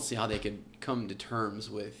 I just don't see how they could come to terms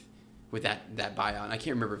with that buyout. And I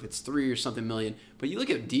can't remember if it's 3 or something million, but you look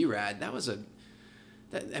at D-Rad,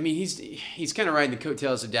 he's kind of riding the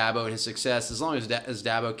coattails of Dabo and his success. As long as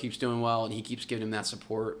Dabo keeps doing well and he keeps giving him that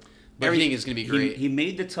support, everything is going to be great. He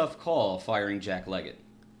made the tough call firing Jack Leggett.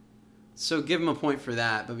 So give him a point for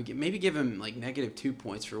that, but maybe give him like -2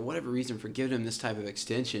 points for whatever reason for giving him this type of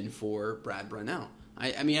extension for Brad Brownell.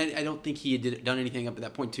 I don't think he had done anything up at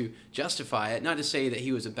that point to justify it. Not to say that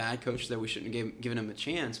he was a bad coach, that we shouldn't have given him a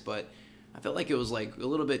chance, but I felt like it was like a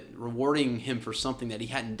little bit rewarding him for something that he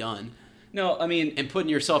hadn't done. No, I mean, and putting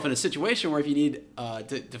yourself in a situation where if you need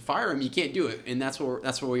to fire him, you can't do it, and that's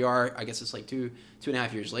where we are. I guess it's like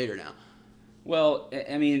 2.5 years later now. Well,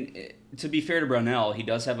 I mean, to be fair to Brownell, he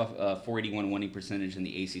does have a 481 winning percentage in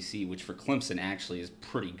the ACC, which for Clemson actually is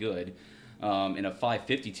pretty good, and a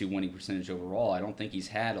 552 winning percentage overall. I don't think he's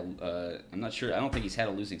had I don't think he's had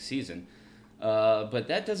a losing season. But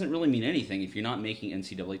that doesn't really mean anything if you're not making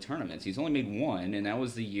NCAA tournaments. He's only made 1, and that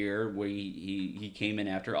was the year where he came in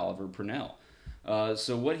after Oliver Purnell.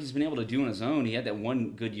 So what he's been able to do on his own, he had that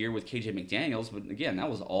one good year with KJ McDaniels, but again,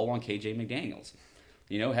 that was all on KJ McDaniels.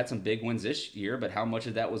 Had some big wins this year, but how much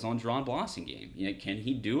of that was on Drawn Blossomgame? Can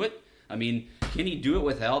he do it? I mean, can he do it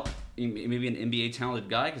without maybe an NBA talented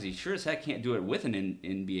guy? Because he sure as heck can't do it with an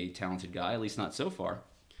NBA talented guy, at least not so far.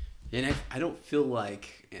 And I don't feel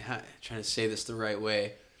like, trying to say this the right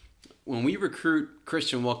way, when we recruit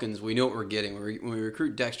Christian Wilkins, we know what we're getting. When we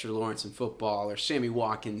recruit Dexter Lawrence in football or Sammy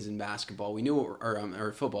Watkins in basketball, we know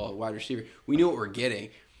or football, wide receiver, we know what we're getting.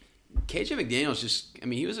 KJ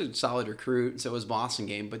McDaniels he was a solid recruit, and so was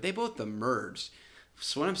Blossomgame, but they both emerged.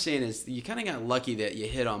 So what I'm saying is you kind of got lucky that you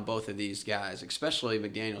hit on both of these guys, especially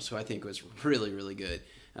McDaniels, who I think was really, really good.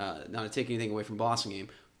 Not to take anything away from Blossomgame,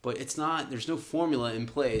 but there's no formula in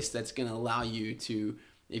place that's going to allow you to,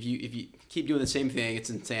 if you keep doing the same thing, it's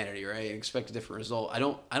insanity, right? And expect a different result. I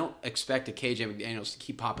don't expect a KJ McDaniels to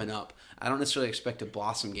keep popping up. I don't necessarily expect a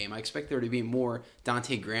Blossomgame. I expect there to be more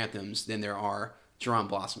Dante Granthams than there are Jerome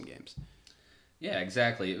Blossom games. Yeah,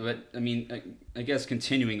 exactly. But, I mean, I guess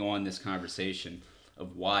continuing on this conversation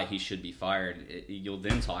of why he should be fired, you'll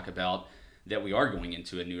then talk about that we are going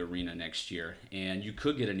into a new arena next year, and you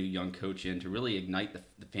could get a new young coach in to really ignite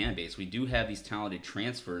the fan base. We do have these talented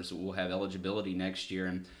transfers who will have eligibility next year,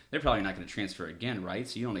 and they're probably not going to transfer again, right?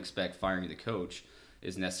 So you don't expect firing the coach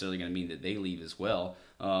is necessarily going to mean that they leave as well.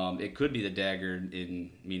 It could be the dagger in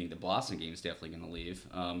meaning the Blossom game is definitely going to leave.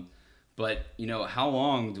 But, how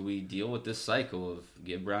long do we deal with this cycle of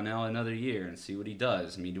give Brownell another year and see what he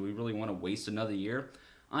does? I mean, do we really want to waste another year?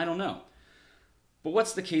 I don't know. But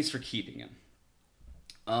what's the case for keeping him?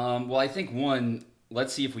 Well, I think, one,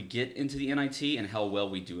 let's see if we get into the NIT and how well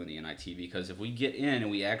we do in the NIT. Because if we get in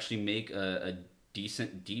and we actually make a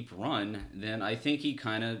decent, deep run, then I think he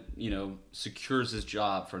kind of, secures his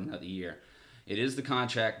job for another year. It is the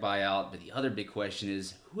contract buyout, but the other big question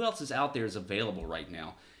is, who else is out there is available right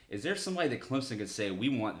now? Is there somebody that Clemson could say, we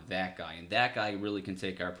want that guy, and that guy really can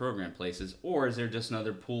take our program places? Or is there just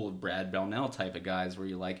another pool of Brad Brownell type of guys where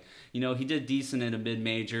you're like, he did decent in a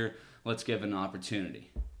mid-major, let's give him an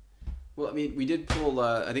opportunity? Well, I mean, we did pull,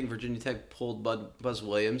 I think Virginia Tech pulled Buzz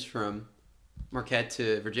Williams from Marquette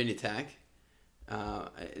to Virginia Tech. I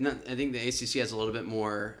think the ACC has a little bit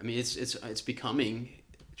more, I mean, it's becoming,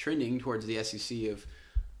 trending towards the SEC of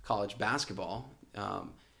college basketball.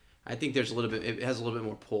 I think there's it has a little bit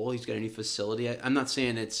more pull. He's got a new facility. I'm not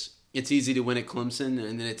saying it's easy to win at Clemson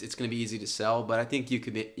and then it's going to be easy to sell, but I think you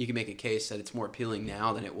can make a case that it's more appealing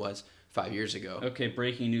now than it was 5 years ago. Okay,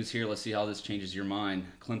 breaking news here. Let's see how this changes your mind.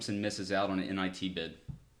 Clemson misses out on an NIT bid.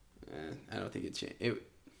 I don't think it changed.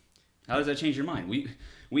 How does that change your mind?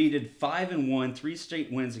 We did 5-1, 3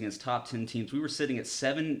 straight wins against top 10 teams. We were sitting at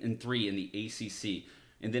 7-3 in the ACC.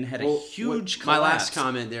 And then had a huge collapse. My last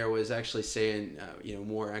comment there was actually saying,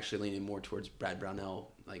 leaning more towards Brad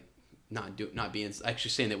Brownell, like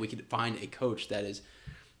actually saying that we could find a coach that's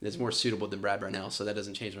more suitable than Brad Brownell. So that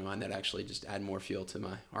doesn't change my mind. That actually just add more fuel to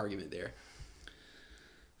my argument there.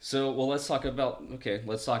 So, let's talk about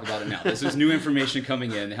it now. This is new information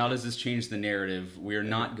coming in. How does this change the narrative? We're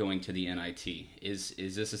not going to the NIT. Is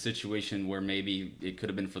this a situation where maybe it could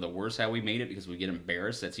have been for the worse how we made it because we get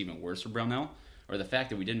embarrassed? That's even worse for Brownell. Or the fact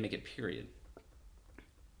that we didn't make it, period?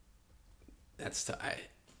 I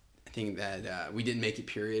think that we didn't make it,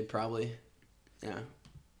 period, probably. Yeah.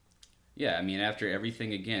 Yeah, I mean, after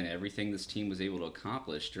everything this team was able to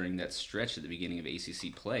accomplish during that stretch at the beginning of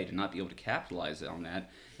ACC play, to not be able to capitalize on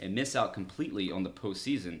that and miss out completely on the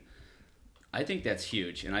postseason, I think that's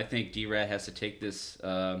huge. And I think D-Rat has to take this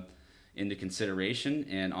into consideration.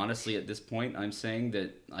 And honestly, at this point, I'm saying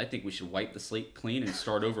that I think we should wipe the slate clean and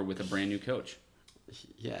start over with a brand new coach.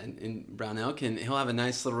 Yeah, and Brownell he'll have a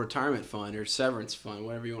nice little retirement fund or severance fund,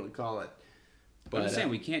 whatever you want to call it. But I'm saying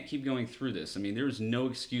we can't keep going through this. I mean, there is no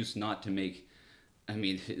excuse not to make. I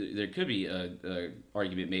mean, there could be a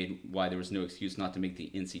argument made why there was no excuse not to make the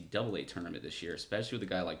NCAA tournament this year, especially with a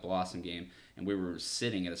guy like Blossom game, and we were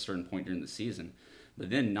sitting at a certain point during the season. But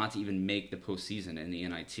then not to even make the postseason in the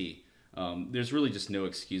NIT. There's really just no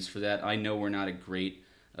excuse for that. I know we're not a great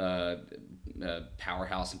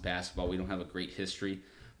powerhouse in basketball. We don't have a great history,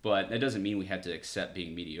 but that doesn't mean we have to accept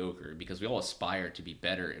being mediocre, because we all aspire to be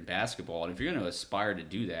better in basketball. And if you're going to aspire to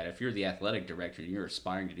do that, if you're the athletic director and you're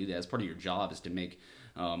aspiring to do that, as part of your job is to make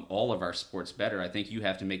all of our sports better, I think you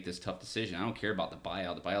have to make this tough decision. I don't care about the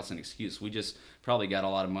buyout. The buyout's an excuse. We just probably got a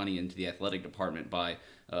lot of money into the athletic department by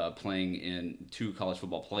playing in 2 college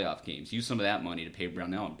football playoff games. Use some of that money to pay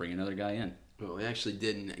Brownell and bring another guy in. Well, we actually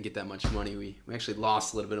didn't get that much money. We actually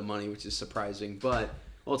lost a little bit of money, which is surprising. But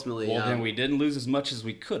ultimately... Well, then we didn't lose as much as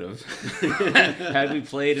we could have had we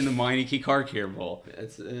played in the Meineke Car Care Bowl. I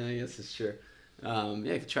guess it's true.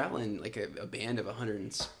 Traveling like a band of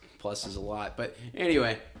 100 plus is a lot. But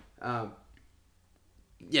anyway, so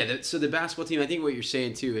the basketball team, I think what you're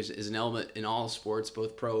saying too is an element in all sports,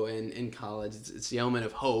 both pro and in college. It's the element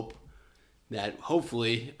of hope. That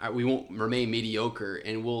hopefully we won't remain mediocre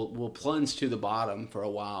and we'll plunge to the bottom for a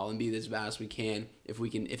while and be as bad as we can. If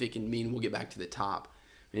it can mean we'll get back to the top.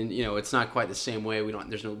 And it's not quite the same way.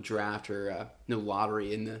 There's no draft or no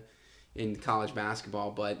lottery in college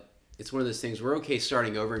basketball, but it's one of those things. We're okay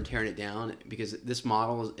starting over and tearing it down because this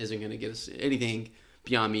model isn't going to get us anything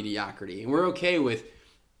beyond mediocrity, and we're okay with.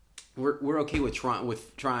 We're okay with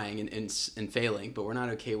trying and failing, but we're not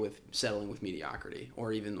okay with settling with mediocrity,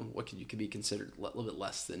 or even what could be considered a little bit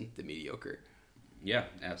less than the mediocre. Yeah,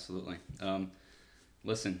 absolutely.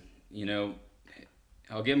 Listen,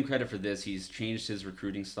 I'll give him credit for this. He's changed his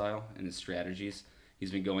recruiting style and his strategies.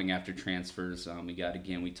 He's been going after transfers.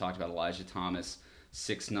 We talked about Elijah Thomas,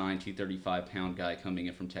 6'9", 235-pound guy coming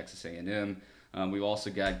in from Texas A&M. We've also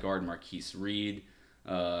got guard Marquise Reed,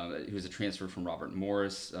 who's a transfer from Robert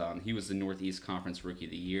Morris. He was the Northeast Conference Rookie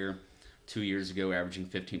of the Year 2 years ago, averaging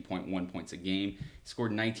 15.1 points a game. He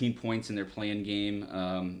scored 19 points in their play-in game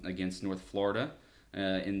against North Florida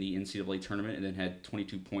in the NCAA tournament, and then had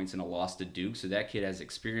 22 points in a loss to Duke. So that kid has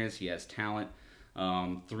experience. He has talent.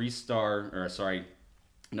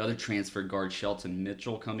 Another transfer guard, Shelton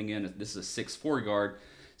Mitchell, coming in. This is a 6'4" guard.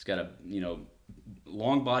 He's got a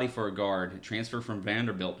long body for a guard. Transfer from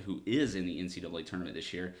Vanderbilt, who is in the NCAA tournament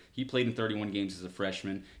this year. He played in 31 games as a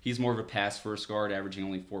freshman. He's more of a pass-first guard, averaging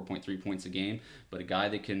only 4.3 points a game, but a guy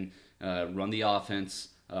that can run the offense,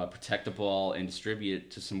 protect the ball, and distribute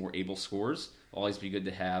it to some more able scorers. Always be good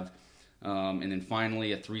to have. And then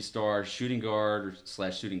finally, a 3-star shooting guard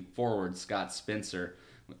 / shooting forward, Scott Spencer,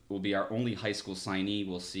 will be our only high school signee.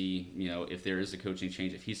 We'll see, if there is a coaching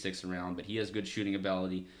change, if he sticks around, but he has good shooting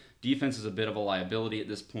ability. Defense is a bit of a liability at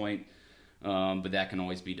this point, but that can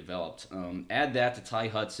always be developed. Add that to Ty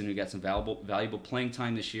Hudson, who got some valuable playing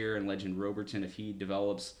time this year, and Legend Roberton, if he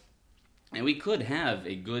develops. And we could have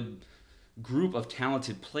a good group of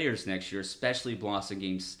talented players next year, especially if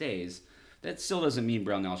Blossomgame stays. That still doesn't mean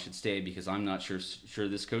Brownell should stay, because I'm not sure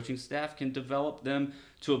this coaching staff can develop them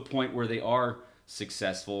to a point where they are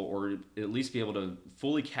successful, or at least be able to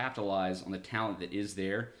fully capitalize on the talent that is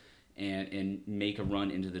there and make a run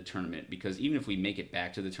into the tournament. Because even if we make it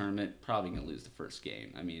back to the tournament, probably going to lose the first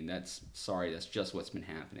game. I mean, that's just what's been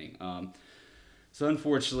happening. So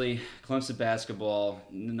unfortunately, Clemson basketball,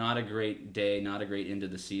 not a great day, not a great end of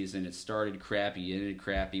the season. It started crappy, ended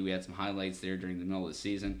crappy. We had some highlights there during the middle of the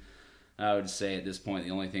season. I would say at this point,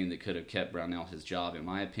 the only thing that could have kept Brownell his job, in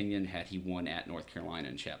my opinion, had he won at North Carolina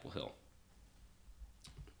and Chapel Hill.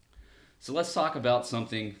 So let's talk about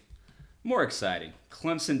something more exciting.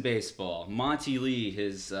 Clemson baseball. Monty Lee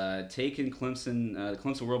has taken the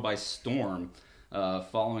Clemson world by storm,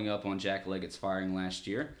 following up on Jack Leggett's firing last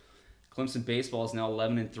year. Clemson baseball is now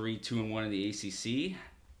 11-3, 2-1 in the ACC.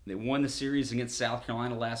 They won the series against South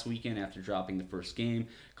Carolina last weekend after dropping the first game.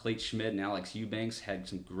 Clayton Schmidt and Alex Eubanks had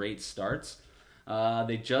some great starts.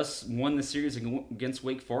 They just won the series against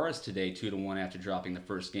Wake Forest today, 2-1 after dropping the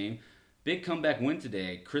first game. Big comeback win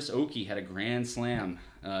today. Chris Oakey had a grand slam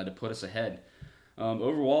to put us ahead.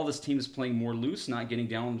 Overall, this team is playing more loose, not getting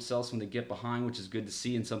down on themselves when they get behind, which is good to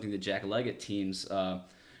see, and something that Jack Leggett teams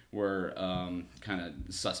were kind of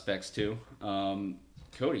suspects to.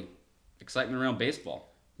 Cody, excitement around baseball.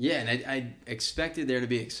 Yeah, and I expected there to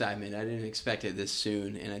be excitement. I didn't expect it this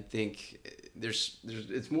soon, and I think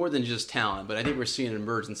it's more than just talent, but I think we're seeing an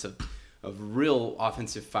emergence of real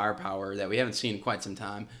offensive firepower that we haven't seen in quite some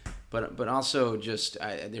time. But also just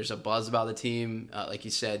there's a buzz about the team. Like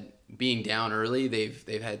you said, being down early,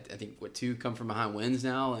 they've had, I think, 2 come from behind wins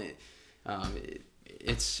now. And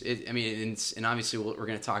obviously we're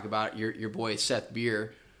going to talk about your boy Seth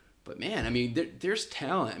Beer. But man, I mean, there's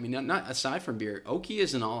talent. I mean, not aside from Beer, Oakey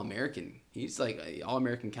is an All-American. He's like an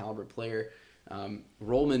All-American caliber player.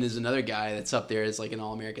 Rollman is another guy that's up there as like an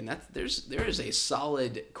All-American. There is a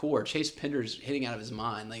solid core. Chase Pender's hitting out of his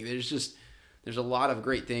mind. Like there's a lot of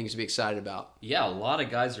great things to be excited about. Yeah, a lot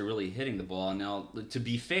of guys are really hitting the ball. Now, to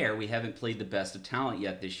be fair, we haven't played the best of talent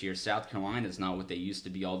yet this year. South Carolina is not what they used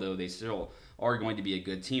to be, although they still are going to be a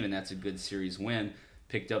good team, and that's a good series win.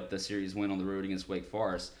 Picked up the series win on the road against Wake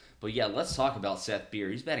Forest. But yeah, let's talk about Seth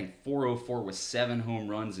Beer. He's batting .404 with 7 home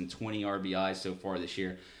runs and 20 RBIs so far this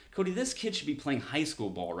year. Cody, this kid should be playing high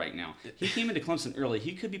school ball right now. He came into Clemson early.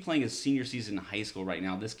 He could be playing his senior season in high school right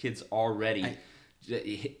now. This kid's already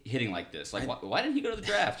hitting like this. Like, why didn't he go to the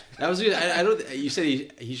draft? That was good. I don't. You said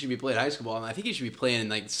he should be playing high school ball. I think he should be playing in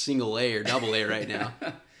like single A or double A right now.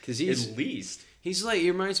 Because at least. He's like, he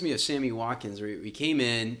reminds me of Sammy Watkins, where we came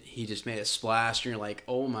in, he just made a splash, and you're like,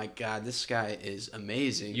 oh my God, this guy is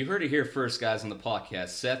amazing. You heard it here first, guys, on the podcast.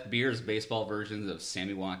 Seth Beer's baseball versions of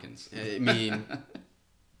Sammy Watkins. I mean,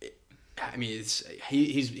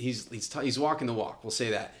 he's walking the walk. We'll say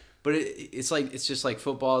that. But it's just like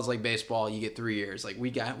football is like baseball. You get 3 years. Like we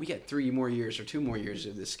got 3 more years or 2 more years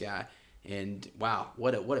of this guy. And wow,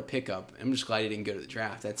 what a pickup. I'm just glad he didn't go to the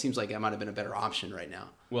draft. That seems like that might have been a better option right now.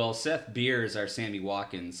 Well, Seth Beer is our Sammy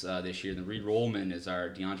Watkins this year. And Reed Rollman is our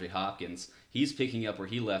DeAndre Hopkins. He's picking up where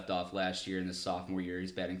he left off last year in his sophomore year.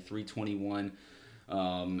 He's batting .321.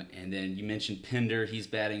 And then you mentioned Pender. He's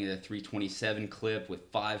batting at a .327 clip with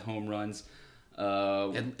 5 home runs.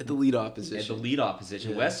 At the leadoff position. At the leadoff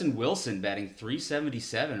position. Yeah. Weston Wilson batting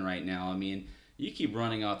 .377 right now. I mean, you keep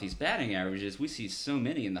running off these batting averages. We see so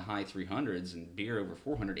many in the high 300s and Beer over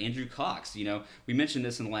 400. Andrew Cox, we mentioned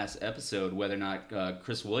this in the last episode, whether or not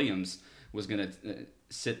Chris Williams was going to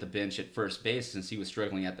sit the bench at first base since he was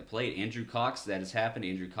struggling at the plate. Andrew Cox, that has happened.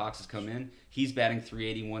 Andrew Cox has come in. He's batting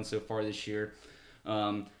 .381 so far this year.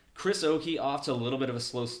 Chris Oakey off to a little bit of a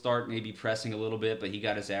slow start, maybe pressing a little bit, but he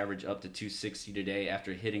got his average up to 260 today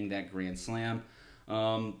after hitting that grand slam.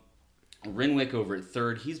 Renwick over at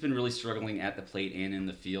third. He's been really struggling at the plate and in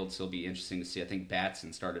the field, so it'll be interesting to see. I think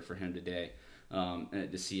Batson started for him today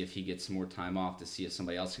to see if he gets some more time off, to see if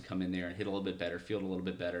somebody else can come in there and hit a little bit better, field a little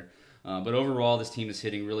bit better. But overall, this team is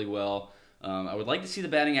hitting really well. I would like to see the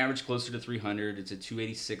batting average closer to 300. It's at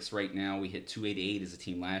 286 right now. We hit 288 as a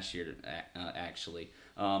team last year, actually.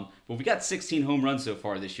 But we got 16 home runs so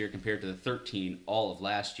far this year compared to the 13 all of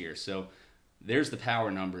last year. So there's the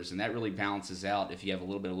power numbers, and that really balances out if you have a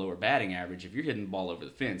little bit of lower batting average. If you're hitting the ball over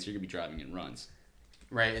the fence, you're going to be driving in runs.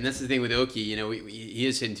 Right, and that's the thing with Oakey. He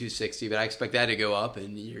is hitting 260, but I expect that to go up,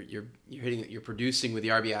 and you're producing with the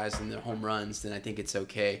RBIs and the home runs. Then I think it's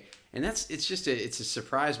okay, and it's a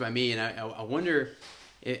surprise by me, and I wonder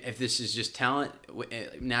if this is just talent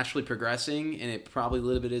naturally progressing, and it probably a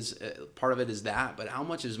little bit is part of it is that. But how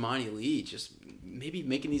much is Monty Lee just maybe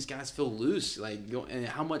making these guys feel loose, and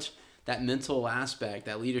how much that mental aspect,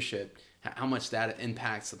 that leadership, how much that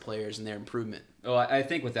impacts the players and their improvement? Oh, I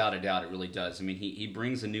think without a doubt it really does. I mean, he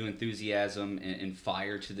brings a new enthusiasm and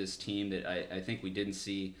fire to this team that I think we didn't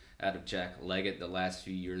see out of Jack Leggett the last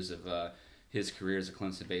few years of his career as a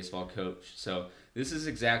Clemson baseball coach. So this is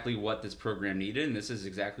exactly what this program needed, and this is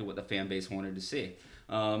exactly what the fan base wanted to see.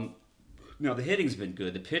 Now, the hitting's been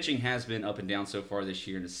good. The pitching has been up and down so far this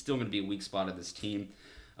year, and it's still going to be a weak spot of this team.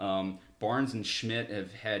 Barnes and Schmidt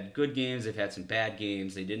have had good games. They've had some bad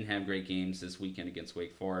games. They didn't have great games this weekend against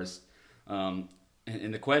Wake Forest.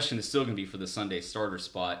 And the question is still going to be for the Sunday starter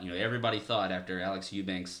spot. Everybody thought after Alex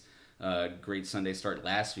Eubanks' great Sunday start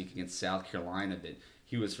last week against South Carolina that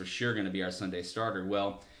he was for sure going to be our Sunday starter.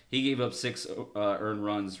 Well, he gave up 6 earned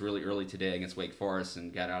runs really early today against Wake Forest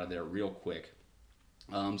and got out of there real quick.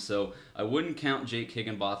 So I wouldn't count Jake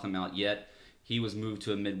Higginbotham out yet. He was moved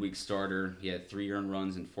to a midweek starter. He had 3 earned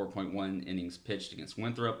runs and 4.1 innings pitched against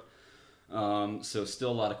Winthrop. So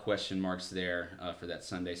still a lot of question marks there for that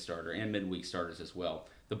Sunday starter and midweek starters as well.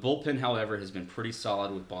 The bullpen, however, has been pretty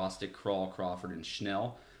solid with Bostic, Krall, Crawford, and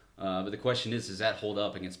Schnell. But the question is, does that hold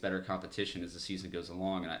up against better competition as the season goes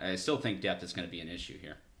along? And I still think depth is going to be an issue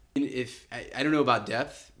here. If I don't know about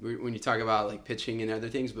depth when you talk about pitching and other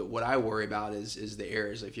things, but what I worry about is the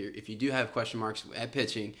errors. If you do have question marks at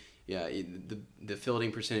pitching, yeah, the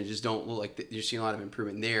fielding percentages don't look like you're seeing a lot of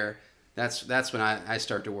improvement there. That's when I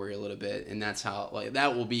start to worry a little bit, and that's how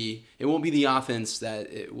that will be. It won't be the offense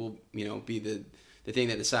that it will be the thing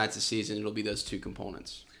that decides the season. It'll be those two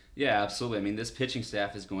components. Yeah, absolutely. I mean, this pitching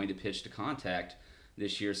staff is going to pitch to contact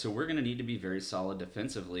this year, so we're going to need to be very solid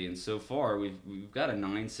defensively. And so far, we've got a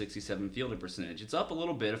 .967 fielding percentage. It's up a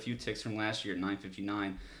little bit, a few ticks from last year at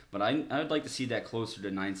 .959, but I would like to see that closer to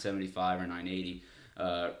 .975 or .980.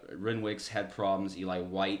 Renwick's had problems. Eli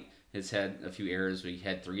White has had a few errors. We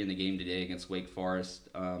had 3 in the game today against Wake Forest.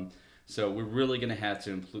 So we're really going to have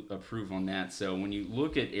to improve on that. So when you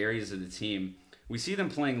look at areas of the team, we see them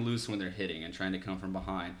playing loose when they're hitting and trying to come from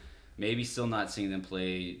behind. Maybe still not seeing them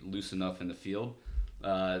play loose enough in the field.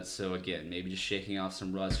 So again, maybe just shaking off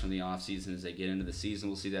some rust from the offseason as they get into the season.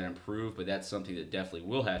 We'll see that improve, but that's something that definitely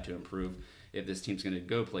will have to improve if this team's going to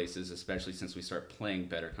go places, especially since we start playing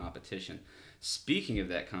better competition. Speaking of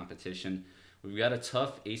that competition, we've got a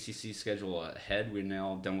tough ACC schedule ahead. We're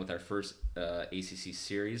now done with our first ACC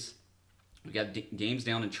series. We've got games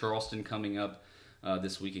down in Charleston coming up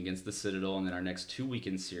this week against the Citadel, and then our next 2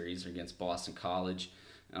 weekend series are against Boston College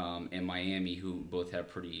and Miami, who both have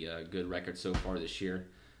pretty good records so far this year.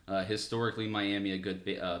 Historically, Miami, a good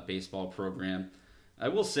baseball program. I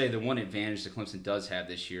will say the one advantage that Clemson does have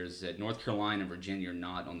this year is that North Carolina and Virginia are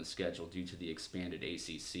not on the schedule due to the expanded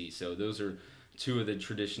ACC. So those are 2 of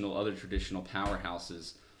the other traditional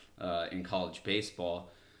powerhouses in college baseball.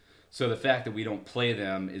 So the fact that we don't play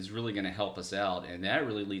them is really going to help us out, and that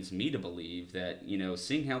really leads me to believe that,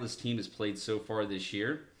 seeing how this team has played so far this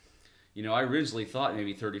year, I originally thought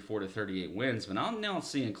maybe 34 to 38 wins, but I'm now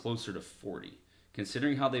seeing closer to 40,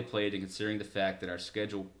 considering how they played and considering the fact that our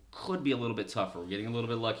schedule could be a little bit tougher. We're getting a little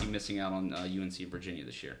bit lucky missing out on UNC Virginia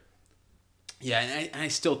this year. Yeah, and I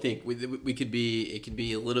still think it could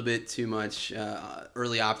be a little bit too much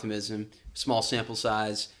early optimism, small sample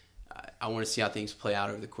size. I want to see how things play out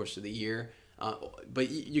over the course of the year. But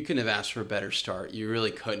you couldn't have asked for a better start. You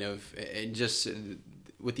really couldn't have. And just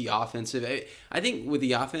with the offensive, I think with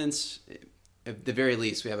the offense, at the very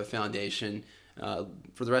least, we have a foundation.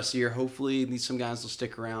 For the rest of the year, hopefully, some guys will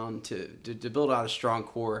stick around to build out a strong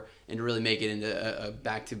core and to really make it into a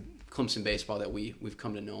back to Clemson baseball that we've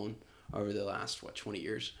come to know over the last 20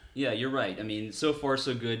 years. Yeah, you're right. I mean, so far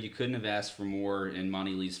so good. You couldn't have asked for more in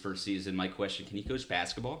Monty Lee's first season. My question: can he coach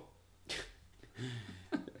basketball?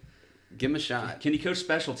 Give him a shot. Can he coach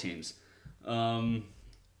special teams?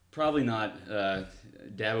 Probably not.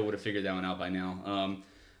 Dabo would have figured that one out by now.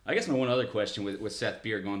 I guess my one other question with Seth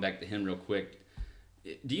Beer, going back to him real quick.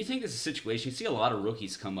 Do you think this is a situation? You see a lot of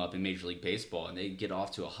rookies come up in Major League Baseball, and they get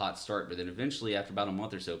off to a hot start, but then eventually, after about a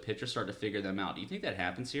month or so, pitchers start to figure them out. Do you think that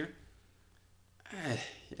happens here?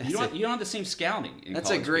 You don't have the same scouting in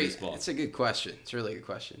college baseball. That's a good question. It's a really good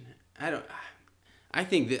question. I don't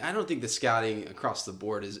think the scouting across the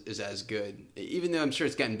board is as good. Even though I'm sure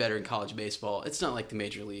it's gotten better in college baseball, it's not like the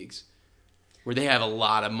major leagues where they have a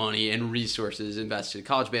lot of money and resources invested.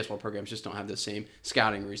 College baseball programs just don't have the same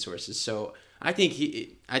scouting resources. So I think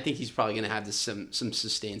he's probably going to have some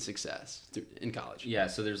sustained success in college. Yeah,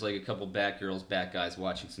 so there's like a couple bat girls, bat guys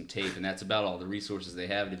watching some tape, and that's about all the resources they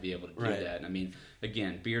have to be able to do that. And I mean,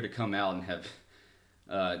 again, Beer to come out and have,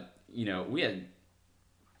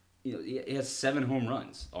 he has 7 home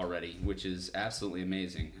runs already, which is absolutely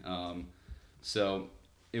amazing. So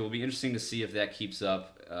it will be interesting to see if that keeps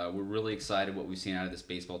up. We're really excited what we've seen out of this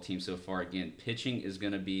baseball team so far. Again, pitching is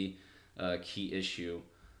going to be a key issue.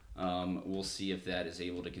 We'll see if that is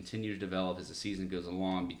able to continue to develop as the season goes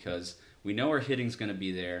along, because we know our hitting's going to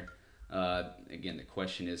be there. Again, the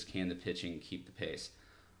question is, can the pitching keep the pace?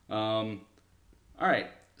 All right,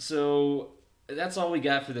 so that's all we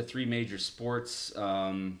got for the 3 major sports.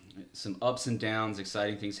 Some ups and downs,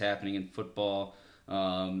 exciting things happening in football.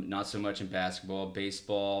 Not so much in basketball.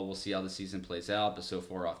 Baseball, we'll see how the season plays out, but so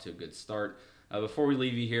far off to a good start. Before we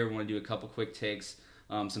leave you here, we want to do a couple quick takes.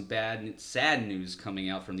 Some sad news coming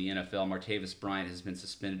out from the NFL. Martavis Bryant has been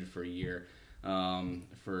suspended for a year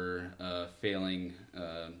for failing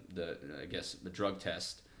the drug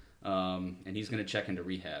test, and he's going to check into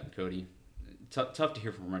rehab. Cody, tough to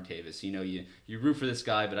hear from Martavis. You know, you root for this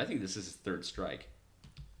guy, but I think this is his 3rd strike.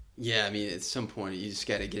 Yeah, I mean, at some point you just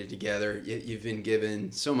got to get it together. You've been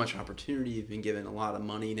given so much opportunity. You've been given a lot of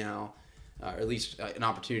money now, or at least an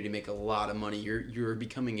opportunity to make a lot of money. You're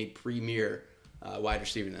becoming a premier wide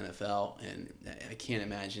receiver in the NFL, and I can't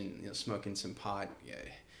imagine smoking some pot. Yeah.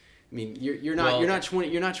 I mean, you're not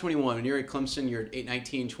 21. When you're at Clemson, you're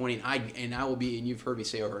 19, 20, and I will be, and you've heard me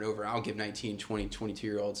say over and over, I'll give 19, 20,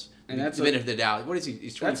 22-year-olds the benefit of the doubt. What is he?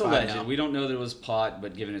 He's 25 that's alleged. now. We don't know that it was pot,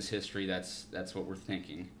 but given his history, that's what we're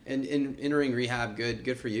thinking. And entering rehab,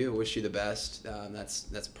 good for you. Wish you the best.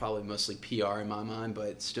 That's probably mostly PR in my mind,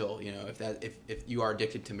 but still, if you are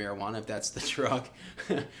addicted to marijuana, if that's the drug,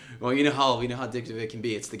 well, you know how addictive it can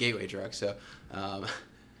be. It's the gateway drug. So.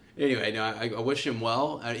 Anyway, no, I wish him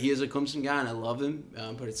well. He is a Clemson guy, and I love him.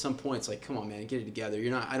 But at some point, it's like, come on, man, get it together.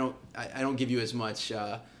 You're not. I don't give you as much.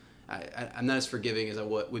 I'm not as forgiving as I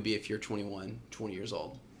would be if you're 21, 20 years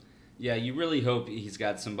old. Yeah, you really hope he's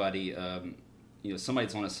got somebody.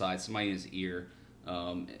 Somebody's on his side, somebody in his ear.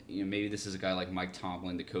 Maybe this is a guy like Mike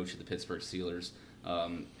Tomlin, the coach of the Pittsburgh Steelers.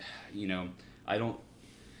 I don't.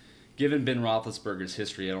 Given Ben Roethlisberger's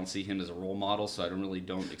history, I don't see him as a role model, so I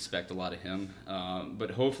don't expect a lot of him.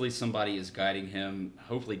 But hopefully somebody is guiding him.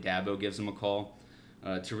 Hopefully Dabo gives him a call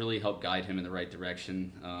to really help guide him in the right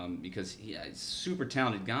direction, because he's a super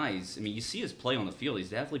talented guy. You see his play on the field. He's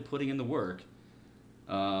definitely putting in the work,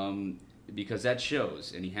 because that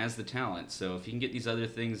shows, and he has the talent. So if he can get these other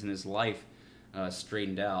things in his life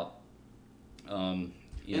straightened out,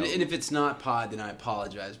 and if it's not pod, then I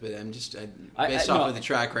apologize. But I'm just based off of the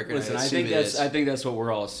track record. Listen, I think that's what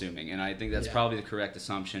we're all assuming, and I think that's probably the correct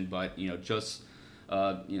assumption. But just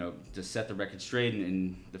to set the record straight,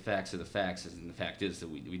 and the facts are the facts, and the fact is that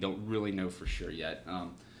we don't really know for sure yet.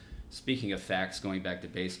 Speaking of facts, going back to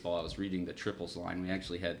baseball, I was reading the triples line. We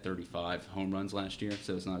actually had 35 home runs last year,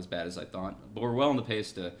 so it's not as bad as I thought. But we're well on the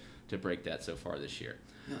pace to break that so far this year.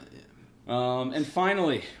 Yeah. And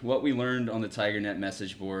finally, what we learned on the TigerNet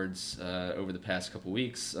message boards over the past couple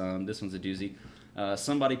weeks. This one's a doozy.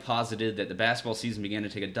 Somebody posited that the basketball season began to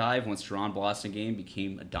take a dive once Teron Blasingame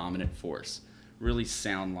became a dominant force. Really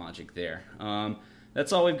sound logic there.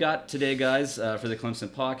 That's all we've got today, guys, for the Clemson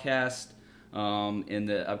podcast. In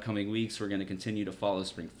the upcoming weeks, we're going to continue to follow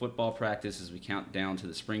spring football practice as we count down to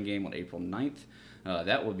the spring game on April 9th.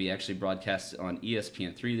 That will be actually broadcast on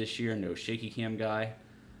ESPN3 this year. No shaky cam guy.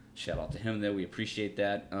 Shout out to him, though. We appreciate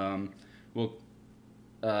that. We'll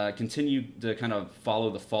continue to kind of follow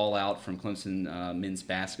the fallout from Clemson men's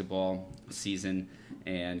basketball season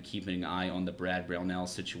and keeping an eye on the Brad Brownell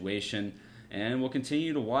situation. And we'll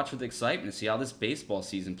continue to watch with excitement and see how this baseball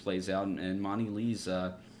season plays out and Monty Lee's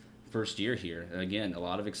first year here. Again, a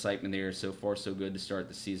lot of excitement there. So far, so good to start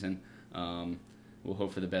the season. We'll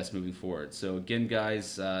hope for the best moving forward. So again,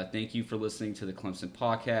 guys, thank you for listening to the Clemson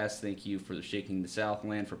podcast. Thank you for the Shaking the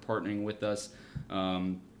Southland for partnering with us.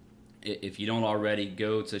 If you don't already,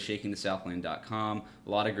 go to shakingthesouthland.com. A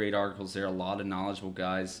lot of great articles there, a lot of knowledgeable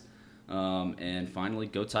guys. And finally,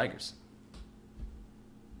 go Tigers.